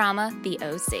teen drama, The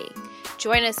OC.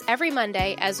 Join us every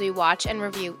Monday as we watch and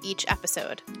review each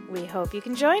episode. We hope you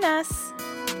can join us.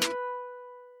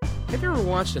 Have you ever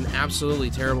watched an absolutely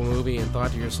terrible movie and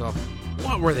thought to yourself,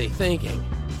 what were they thinking?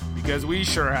 Because we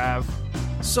sure have.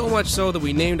 So much so that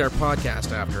we named our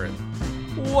podcast after it.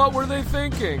 What were they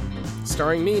thinking?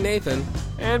 Starring me, Nathan.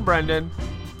 And Brendan.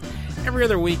 Every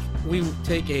other week, we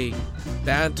take a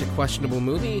bad to questionable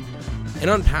movie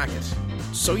and unpack it,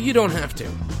 so you don't have to.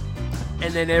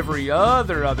 And then every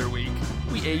other week,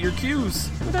 we A your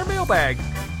cues with our mailbag.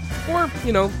 Or,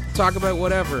 talk about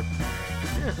whatever.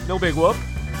 Yeah, no big whoop.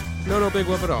 No big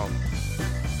whoop at all.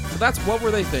 So that's What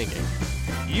Were They Thinking?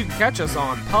 You can catch us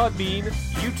on Podbean,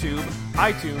 YouTube,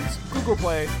 iTunes, Google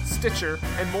Play, Stitcher,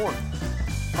 and more.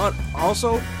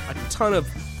 Also, a ton of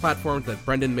platforms that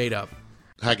Brendan made up.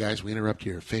 Hi, guys. We interrupt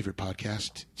your favorite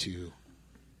podcast to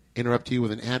interrupt you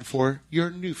with an ad for your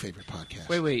new favorite podcast.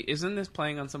 Wait. Isn't this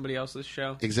playing on somebody else's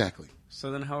show? Exactly.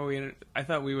 So then how are we... I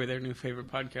thought we were their new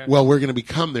favorite podcast. Well, we're going to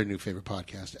become their new favorite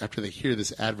podcast after they hear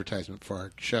this advertisement for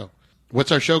our show.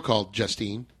 What's our show called,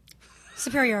 Justine?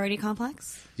 Superiority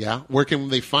Complex. Yeah. Where can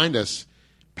they find us,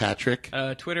 Patrick?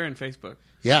 Twitter and Facebook.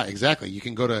 Yeah, exactly. You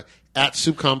can go to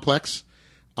 @SoupComplex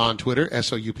on Twitter,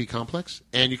 SOUP Complex,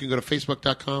 and you can go to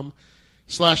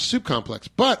Facebook.com/SoupComplex.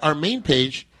 But our main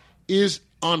page is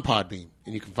on Podbean,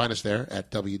 and you can find us there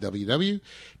at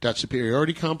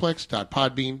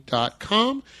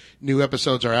www.superioritycomplex.podbean.com. New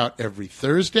episodes are out every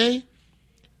Thursday.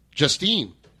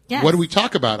 Justine, yes. What do we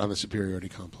talk about on the Superiority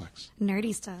Complex?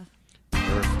 Nerdy stuff.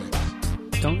 Perfect.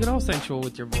 Don't get all sensual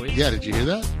with your voice. Yeah, did you hear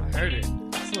that? I heard it.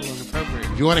 It's a little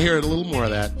inappropriate. If you want to hear a little more of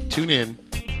that, tune in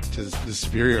to the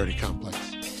Superiority Complex.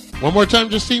 One more time,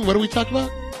 Justine, what do we talk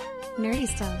about? Nerdy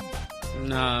stuff.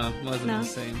 Nah, wasn't the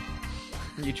same.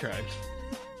 You tried.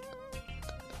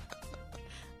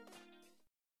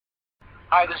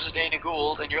 Hi, this is Dana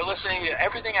Gould, and you're listening to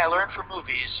Everything I Learned from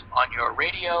Movies on your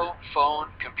radio, phone,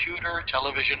 computer,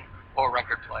 television, or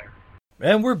record player.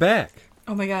 And we're back.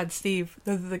 Oh my God, Steve,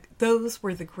 those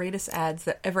were the greatest ads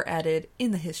that ever added in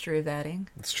the history of adding.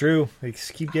 It's true. They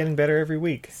keep getting better every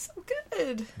week. So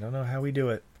good. I don't know how we do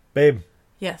it. Babe.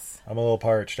 Yes. I'm a little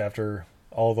parched after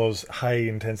all those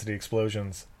high-intensity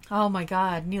explosions. Oh my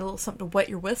God, need a little something to wet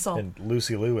your whistle. And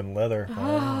Lucy Liu in leather.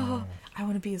 Oh, I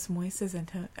want to be as moist as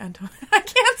Anton. I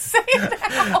can't say it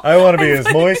now. I want to be as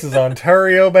moist as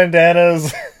Ontario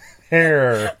Bandana's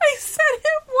hair. I said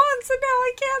it once and now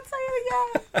I can't say it again.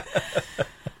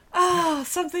 Oh,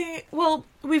 something. Well,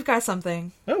 we've got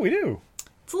something. Oh, we do.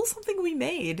 It's a little something we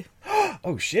made.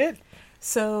 Oh, shit.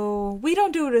 So, we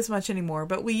don't do it as much anymore,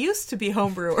 but we used to be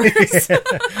homebrewers.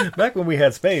 Back when we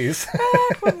had space.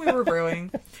 Back when we were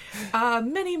brewing.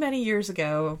 Many, many years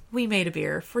ago, we made a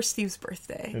beer for Steve's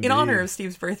birthday. Indeed. In honor of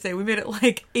Steve's birthday. We made it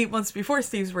like 8 months before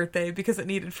Steve's birthday because it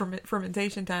needed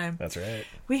fermentation time. That's right.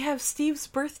 We have Steve's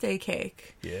birthday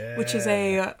cake. Yeah. Which is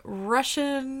a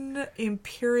Russian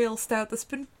imperial stout that's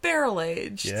been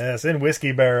barrel-aged. Yes, in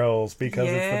whiskey barrels because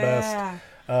it's the best.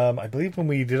 I believe when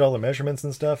we did all the measurements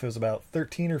and stuff, it was about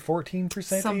 13 or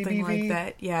 14% Something ABV. like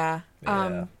that, yeah.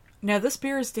 Now, this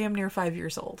beer is damn near 5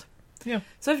 years old. Yeah.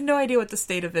 So I have no idea what the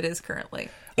state of it is currently.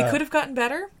 It could have gotten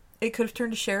better. It could have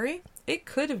turned to sherry. It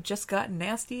could have just gotten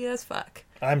nasty as fuck.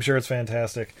 I'm sure it's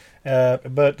fantastic.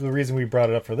 But the reason we brought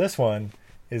it up for this one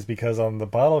is because on the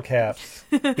bottle caps,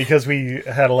 because we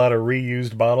had a lot of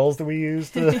reused bottles that we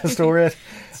used to store it,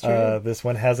 this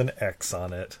one has an X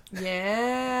on it.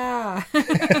 Yeah.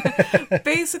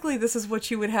 Basically, this is what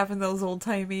you would have in those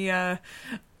old-timey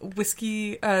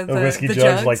whiskey whiskey the jugs,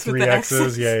 jugs like with 3 the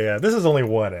X's. Yeah. This is only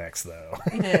 1 X, though.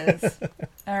 It is.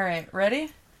 All right,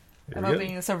 ready? I'm we go.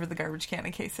 opening this over the garbage can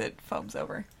in case it foams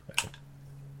over.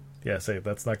 Yeah, say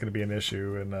that's not going to be an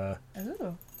issue. And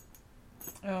Ooh.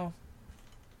 Oh.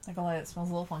 Not gonna lie, it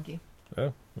smells a little funky.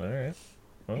 Oh, all right.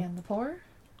 Well. And the pour.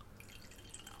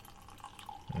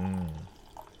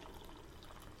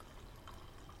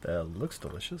 That looks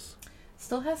delicious.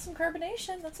 Still has some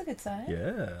carbonation. That's a good sign.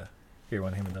 Yeah. Here,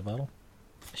 want to hand me that bottle?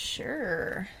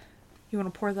 Sure. You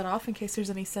want to pour that off in case there's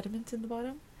any sediment in the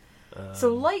bottom?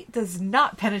 So light does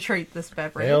not penetrate this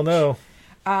beverage. Hell no.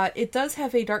 It does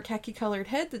have a dark khaki colored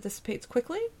head that dissipates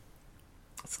quickly.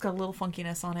 It's got a little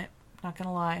funkiness on it. Not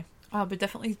gonna lie. But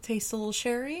definitely tastes a little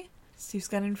sherry. Steve's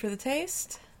got in for the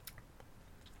taste.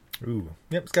 Ooh.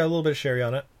 Yep, it's got a little bit of sherry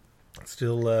on it.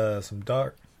 Still some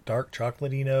dark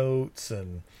chocolatey notes,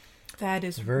 and that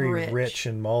is very rich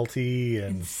and malty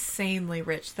and insanely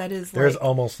rich. That is there's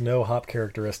almost no hop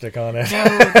characteristic on it. No,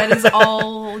 that is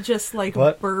all just like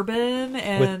bourbon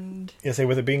and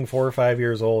with it being 4 or 5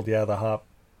 years old, yeah, the hop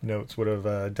notes would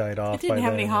have died off. It didn't by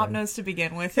have then, any hop notes to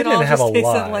begin with. It all didn't have just a tasted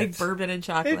lot. like bourbon and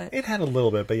chocolate. It had a little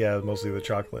bit, but yeah, mostly the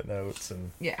chocolate notes and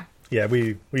yeah,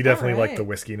 we definitely like right. the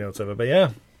whiskey notes of it, but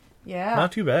yeah,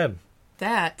 not too bad.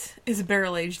 That is a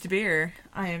barrel aged beer.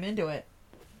 I am into it.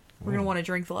 We're going to want to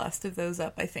drink the last of those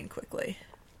up, I think, quickly.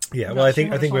 Yeah, I'm well, not I think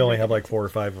sure how much we only longer have we like 4 or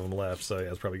 5 of them left, so yeah,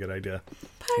 it's probably a good idea.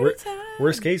 Party time.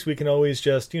 Worst case, we can always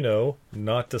just,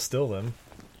 not distill them.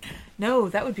 No,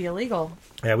 that would be illegal.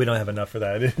 Yeah, we don't have enough for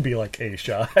that. It'd be like a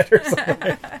shot or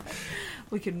something.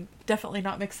 We could definitely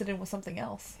not mix it in with something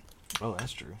else. Oh,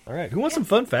 that's true. All right, who wants some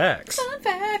fun facts? Fun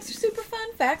facts, super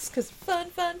fun facts, because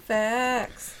fun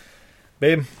facts.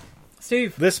 Babe,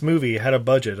 Steve, this movie had a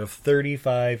budget of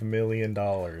 $35 million.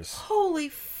 Holy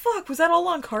fuck, was that all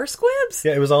on car squibs?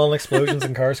 Yeah, it was all on explosions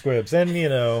and car squibs. And,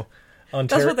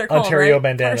 That's what they're called, Ontario right?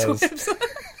 bandanas. Car squibs.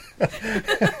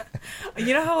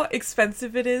 You know how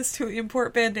expensive it is to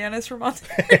import bandanas from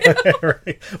Ontario?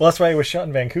 Right. Well, that's why it was shot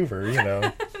in Vancouver, You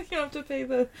have to pay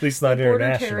the At least not the border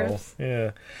international. tariffs.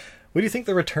 Yeah. What do you think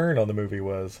the return on the movie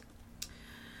was?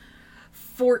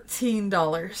 $14.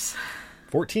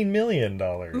 $14 million.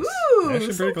 Ooh,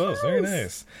 actually so pretty close. Very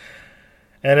nice.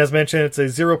 And as mentioned, it's a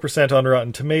 0% on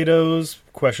Rotten Tomatoes.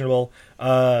 Questionable.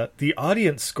 The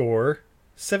audience score,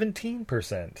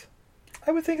 17%.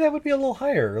 I would think that would be a little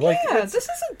higher. This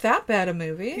isn't that bad a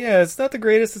movie. Yeah, it's not the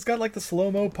greatest. It's got like the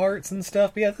slow-mo parts and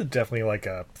stuff. But yeah, it's definitely like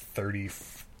a 30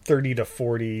 to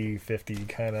 40, 50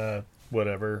 kind of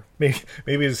whatever. Maybe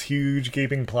it's huge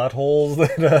gaping plot holes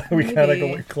that we kind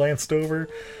of glanced over.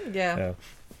 Yeah.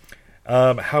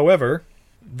 However,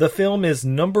 the film is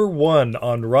number 1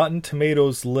 on Rotten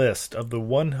Tomatoes' list of the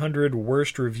 100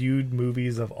 worst reviewed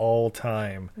movies of all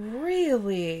time.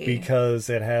 Really? Because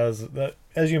it has,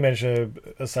 as you mentioned,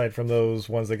 aside from those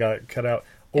ones that got cut out,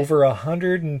 over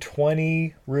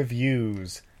 120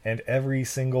 reviews, and every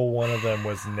single one of them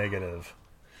was negative.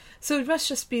 So it must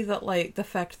just be that, the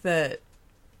fact that,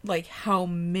 how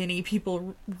many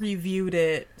people reviewed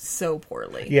it so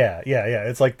poorly. Yeah.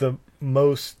 It's like the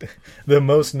most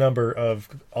number of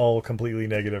all completely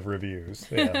negative reviews.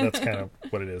 Yeah, that's kind of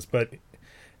what it is. But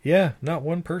yeah, not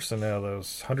one person out of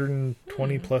those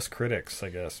 120 plus critics, I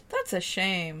guess. That's a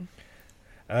shame.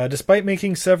 Despite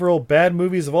making several bad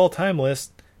movies of all time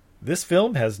lists, this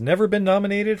film has never been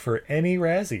nominated for any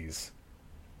Razzies.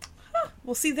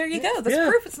 Well, see, there you go. That's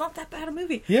proof it's not that bad a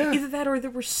movie. Yeah. Either that or there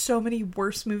were so many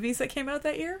worse movies that came out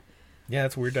that year. Yeah,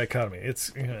 it's a weird dichotomy. I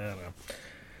don't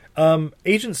know.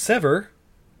 Agent Sever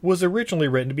was originally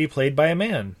written to be played by a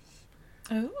man.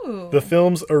 Oh. The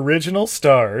film's original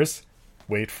stars,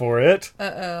 wait for it,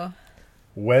 Uh-oh.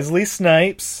 Wesley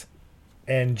Snipes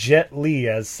and Jet Li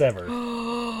as Sever.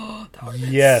 That would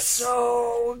Yes.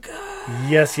 so good.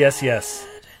 Yes.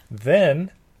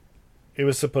 Then it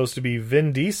was supposed to be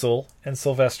Vin Diesel and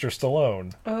Sylvester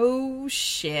Stallone. Oh,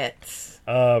 shit.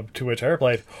 To which I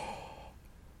replied,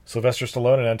 Sylvester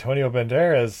Stallone and Antonio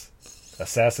Banderas,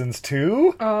 Assassins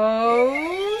 2?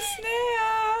 Oh,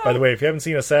 snap. By the way, if you haven't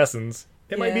seen Assassins,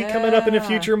 it might be coming up in a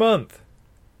future month.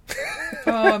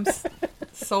 Oh, I'm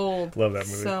sold. Love that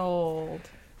movie. Sold.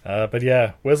 But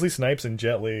yeah, Wesley Snipes and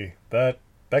Jet Li, that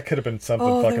could have been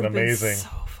something fucking amazing. So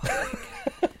fucking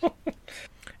good.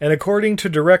 And according to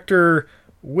director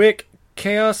Wick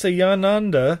Chaos,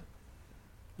 we'll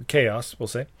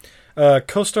say,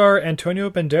 co-star Antonio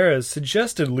Banderas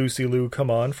suggested Lucy Liu come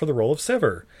on for the role of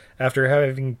Sever, after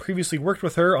having previously worked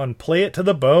with her on Play It to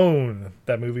the Bone,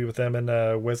 that movie with them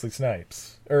and Wesley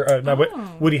Snipes.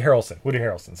 Woody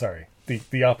Harrelson, sorry.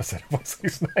 The opposite of Wesley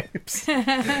Snipes.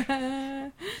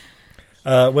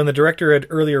 When the director had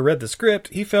earlier read the script,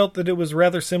 he felt that it was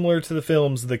rather similar to the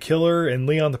films The Killer and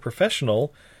Leon the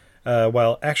Professional,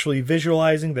 while actually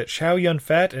visualizing that Chow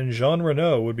Yun-fat and Jean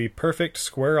Reno would be perfect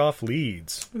square-off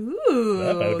leads. Ooh,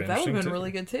 that would have interesting, been too.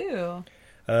 really good too.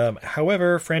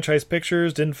 However, Franchise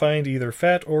Pictures didn't find either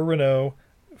Fat or Reno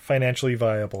financially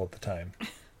viable at the time.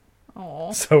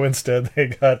 Aww. So instead, they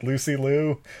got Lucy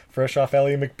Liu, fresh off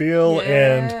Ally McBeal,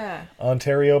 and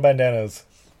Ontario Bandanas.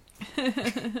 You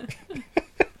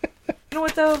know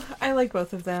what, though? I like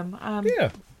both of them.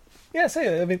 Yeah,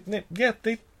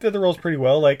 they did the roles pretty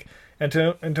well. Like,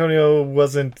 Antonio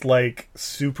wasn't,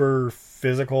 super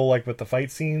physical, with the fight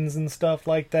scenes and stuff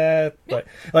like that. But,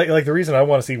 like the reason I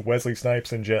want to see Wesley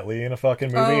Snipes and Jet Li in a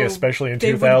fucking movie, especially in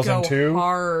 2002,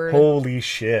 hard. Holy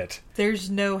shit.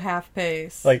 There's no half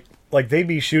pace. Like they'd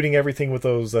be shooting everything with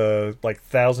those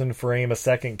 1,000 frame a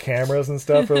second cameras and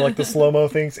stuff, or the slow-mo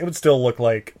things. It would still look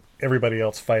like everybody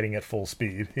else fighting at full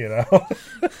speed, But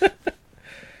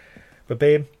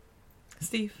babe,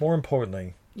 Steve, more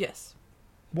importantly, yes,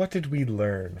 what did we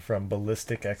learn from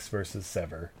Ballistic X vs.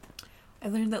 Sever? I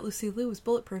learned that Lucy Liu was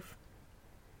bulletproof.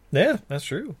 Yeah, that's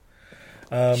true.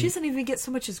 She doesn't even get so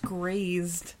much as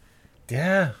grazed.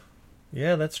 Yeah,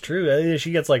 that's true.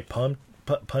 She gets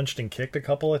punched and kicked a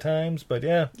couple of times, but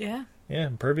yeah,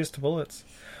 impervious to bullets.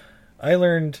 I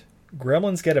learned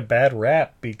Gremlins get a bad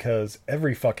rap because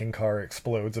every fucking car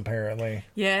explodes, apparently.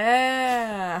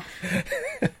 Yeah.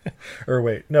 Or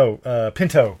wait, no,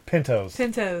 Pintos.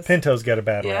 Pintos get a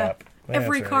bad rap.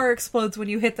 Every That's car right. explodes when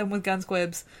you hit them with gun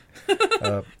squibs.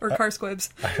 Or car squibs.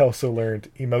 I also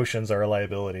learned emotions are a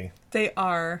liability. They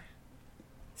are.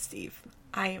 Steve,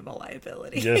 I am a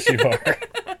liability. Yes, you are.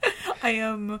 I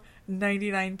am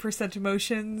 99%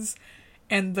 emotions,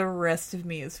 and the rest of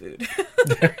me is food.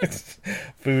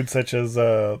 Food such as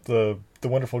the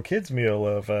wonderful kids meal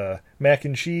of mac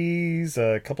and cheese,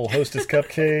 a couple Hostess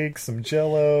cupcakes, some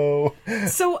Jell-O.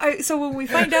 So when we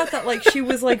find out that like she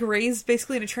was like raised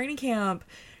basically in a training camp,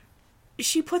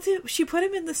 she put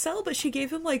him in the cell, but she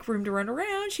gave him like room to run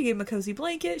around. She gave him a cozy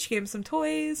blanket. She gave him some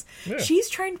toys. Yeah. She's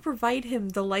trying to provide him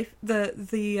the life,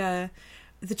 the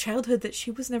childhood that she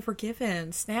was never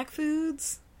given. Snack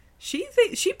foods. She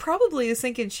probably is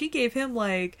thinking she gave him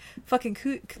like fucking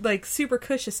like super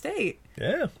cush estate.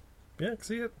 Yeah, I can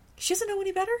see it. She doesn't know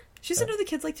any better. She doesn't know the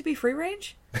kids like to be free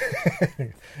range.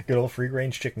 Good old free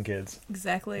range chicken kids.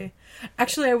 Exactly.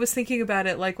 Actually, I was thinking about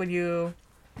it like when you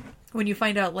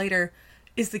find out later,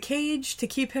 is the cage to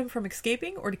keep him from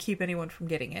escaping or to keep anyone from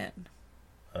getting in?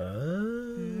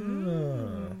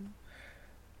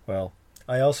 Well,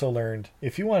 I also learned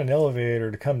if you want an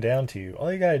elevator to come down to you,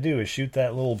 all you gotta do is shoot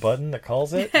that little button that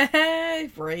calls it.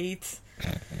 Right.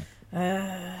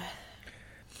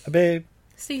 Babe,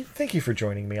 Steve, thank you for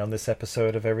joining me on this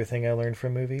episode of Everything I Learned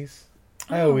from Movies.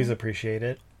 I always appreciate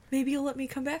it. Maybe you'll let me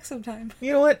come back sometime.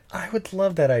 You know what? I would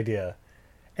love that idea.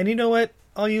 And you know what?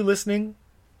 All you listening,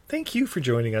 thank you for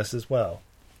joining us as well.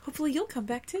 Hopefully you'll come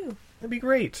back too. That'd be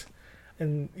great.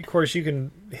 And, of course, you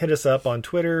can hit us up on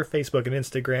Twitter, Facebook, and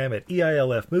Instagram at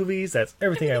EILF Movies. That's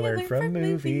Everything I Learned from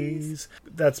Movies.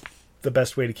 That's the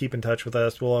best way to keep in touch with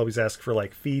us. We'll always ask for,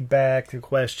 like, feedback,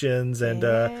 questions, and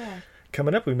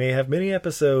coming up, we may have mini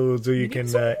episodes where you can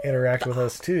interact with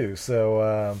us, too.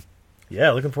 So,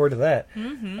 looking forward to that.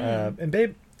 Mm-hmm. And,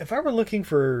 babe, if I were looking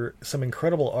for some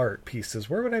incredible art pieces,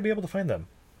 where would I be able to find them?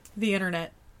 The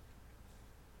internet.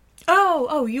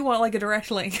 Oh, you want like a direct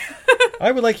link.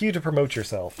 I would like you to promote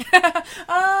yourself.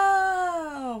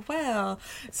 Oh, well.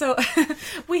 So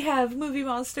we have movie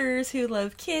monsters who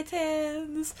love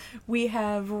kittens. We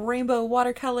have rainbow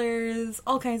watercolors,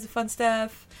 all kinds of fun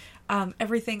stuff.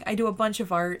 Everything. I do a bunch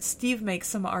of art. Steve makes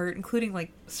some art, including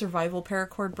like survival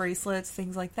paracord bracelets,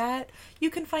 things like that.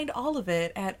 You can find all of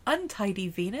it at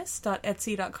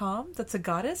untidyvenus.etsy.com. That's a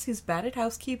goddess who's bad at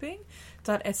housekeeping.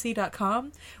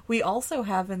 .etsy.com. We also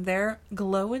have in there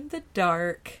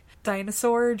glow-in-the-dark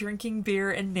dinosaur drinking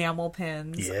beer enamel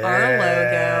pins. Yeah. Our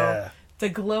logo. The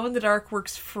glow-in-the-dark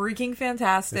works freaking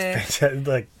fantastic.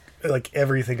 Like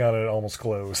everything on it almost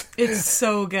glows. It's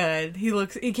so good.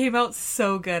 He came out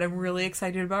so good. I'm really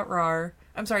excited about Rar.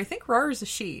 I'm sorry, I think Rar is a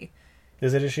she.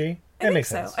 Is it a she? That makes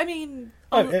so. sense. I mean,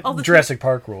 Jurassic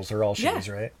Park rules are all she's,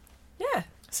 right? Yeah.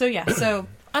 So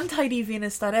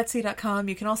untidyvenus.etsy.com.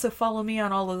 You can also follow me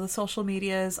on all of the social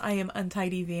medias. I am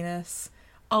Untidy Venus.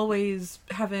 Always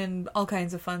having all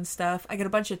kinds of fun stuff. I got a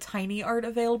bunch of tiny art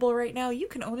available right now. You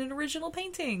can own an original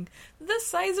painting the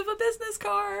size of a business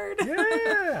card.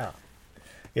 Yeah.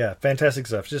 Yeah, fantastic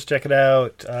stuff. Just check it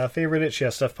out. Favorite it. She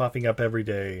has stuff popping up every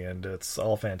day, and it's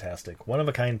all fantastic.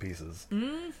 One-of-a-kind pieces.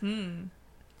 Mm-hmm.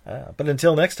 But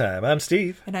until next time, I'm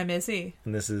Steve. And I'm Izzy.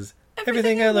 And this is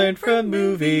Everything I Learned from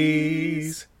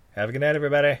Movies. Have a good night,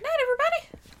 everybody. Night, everybody.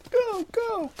 Go,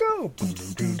 go, go.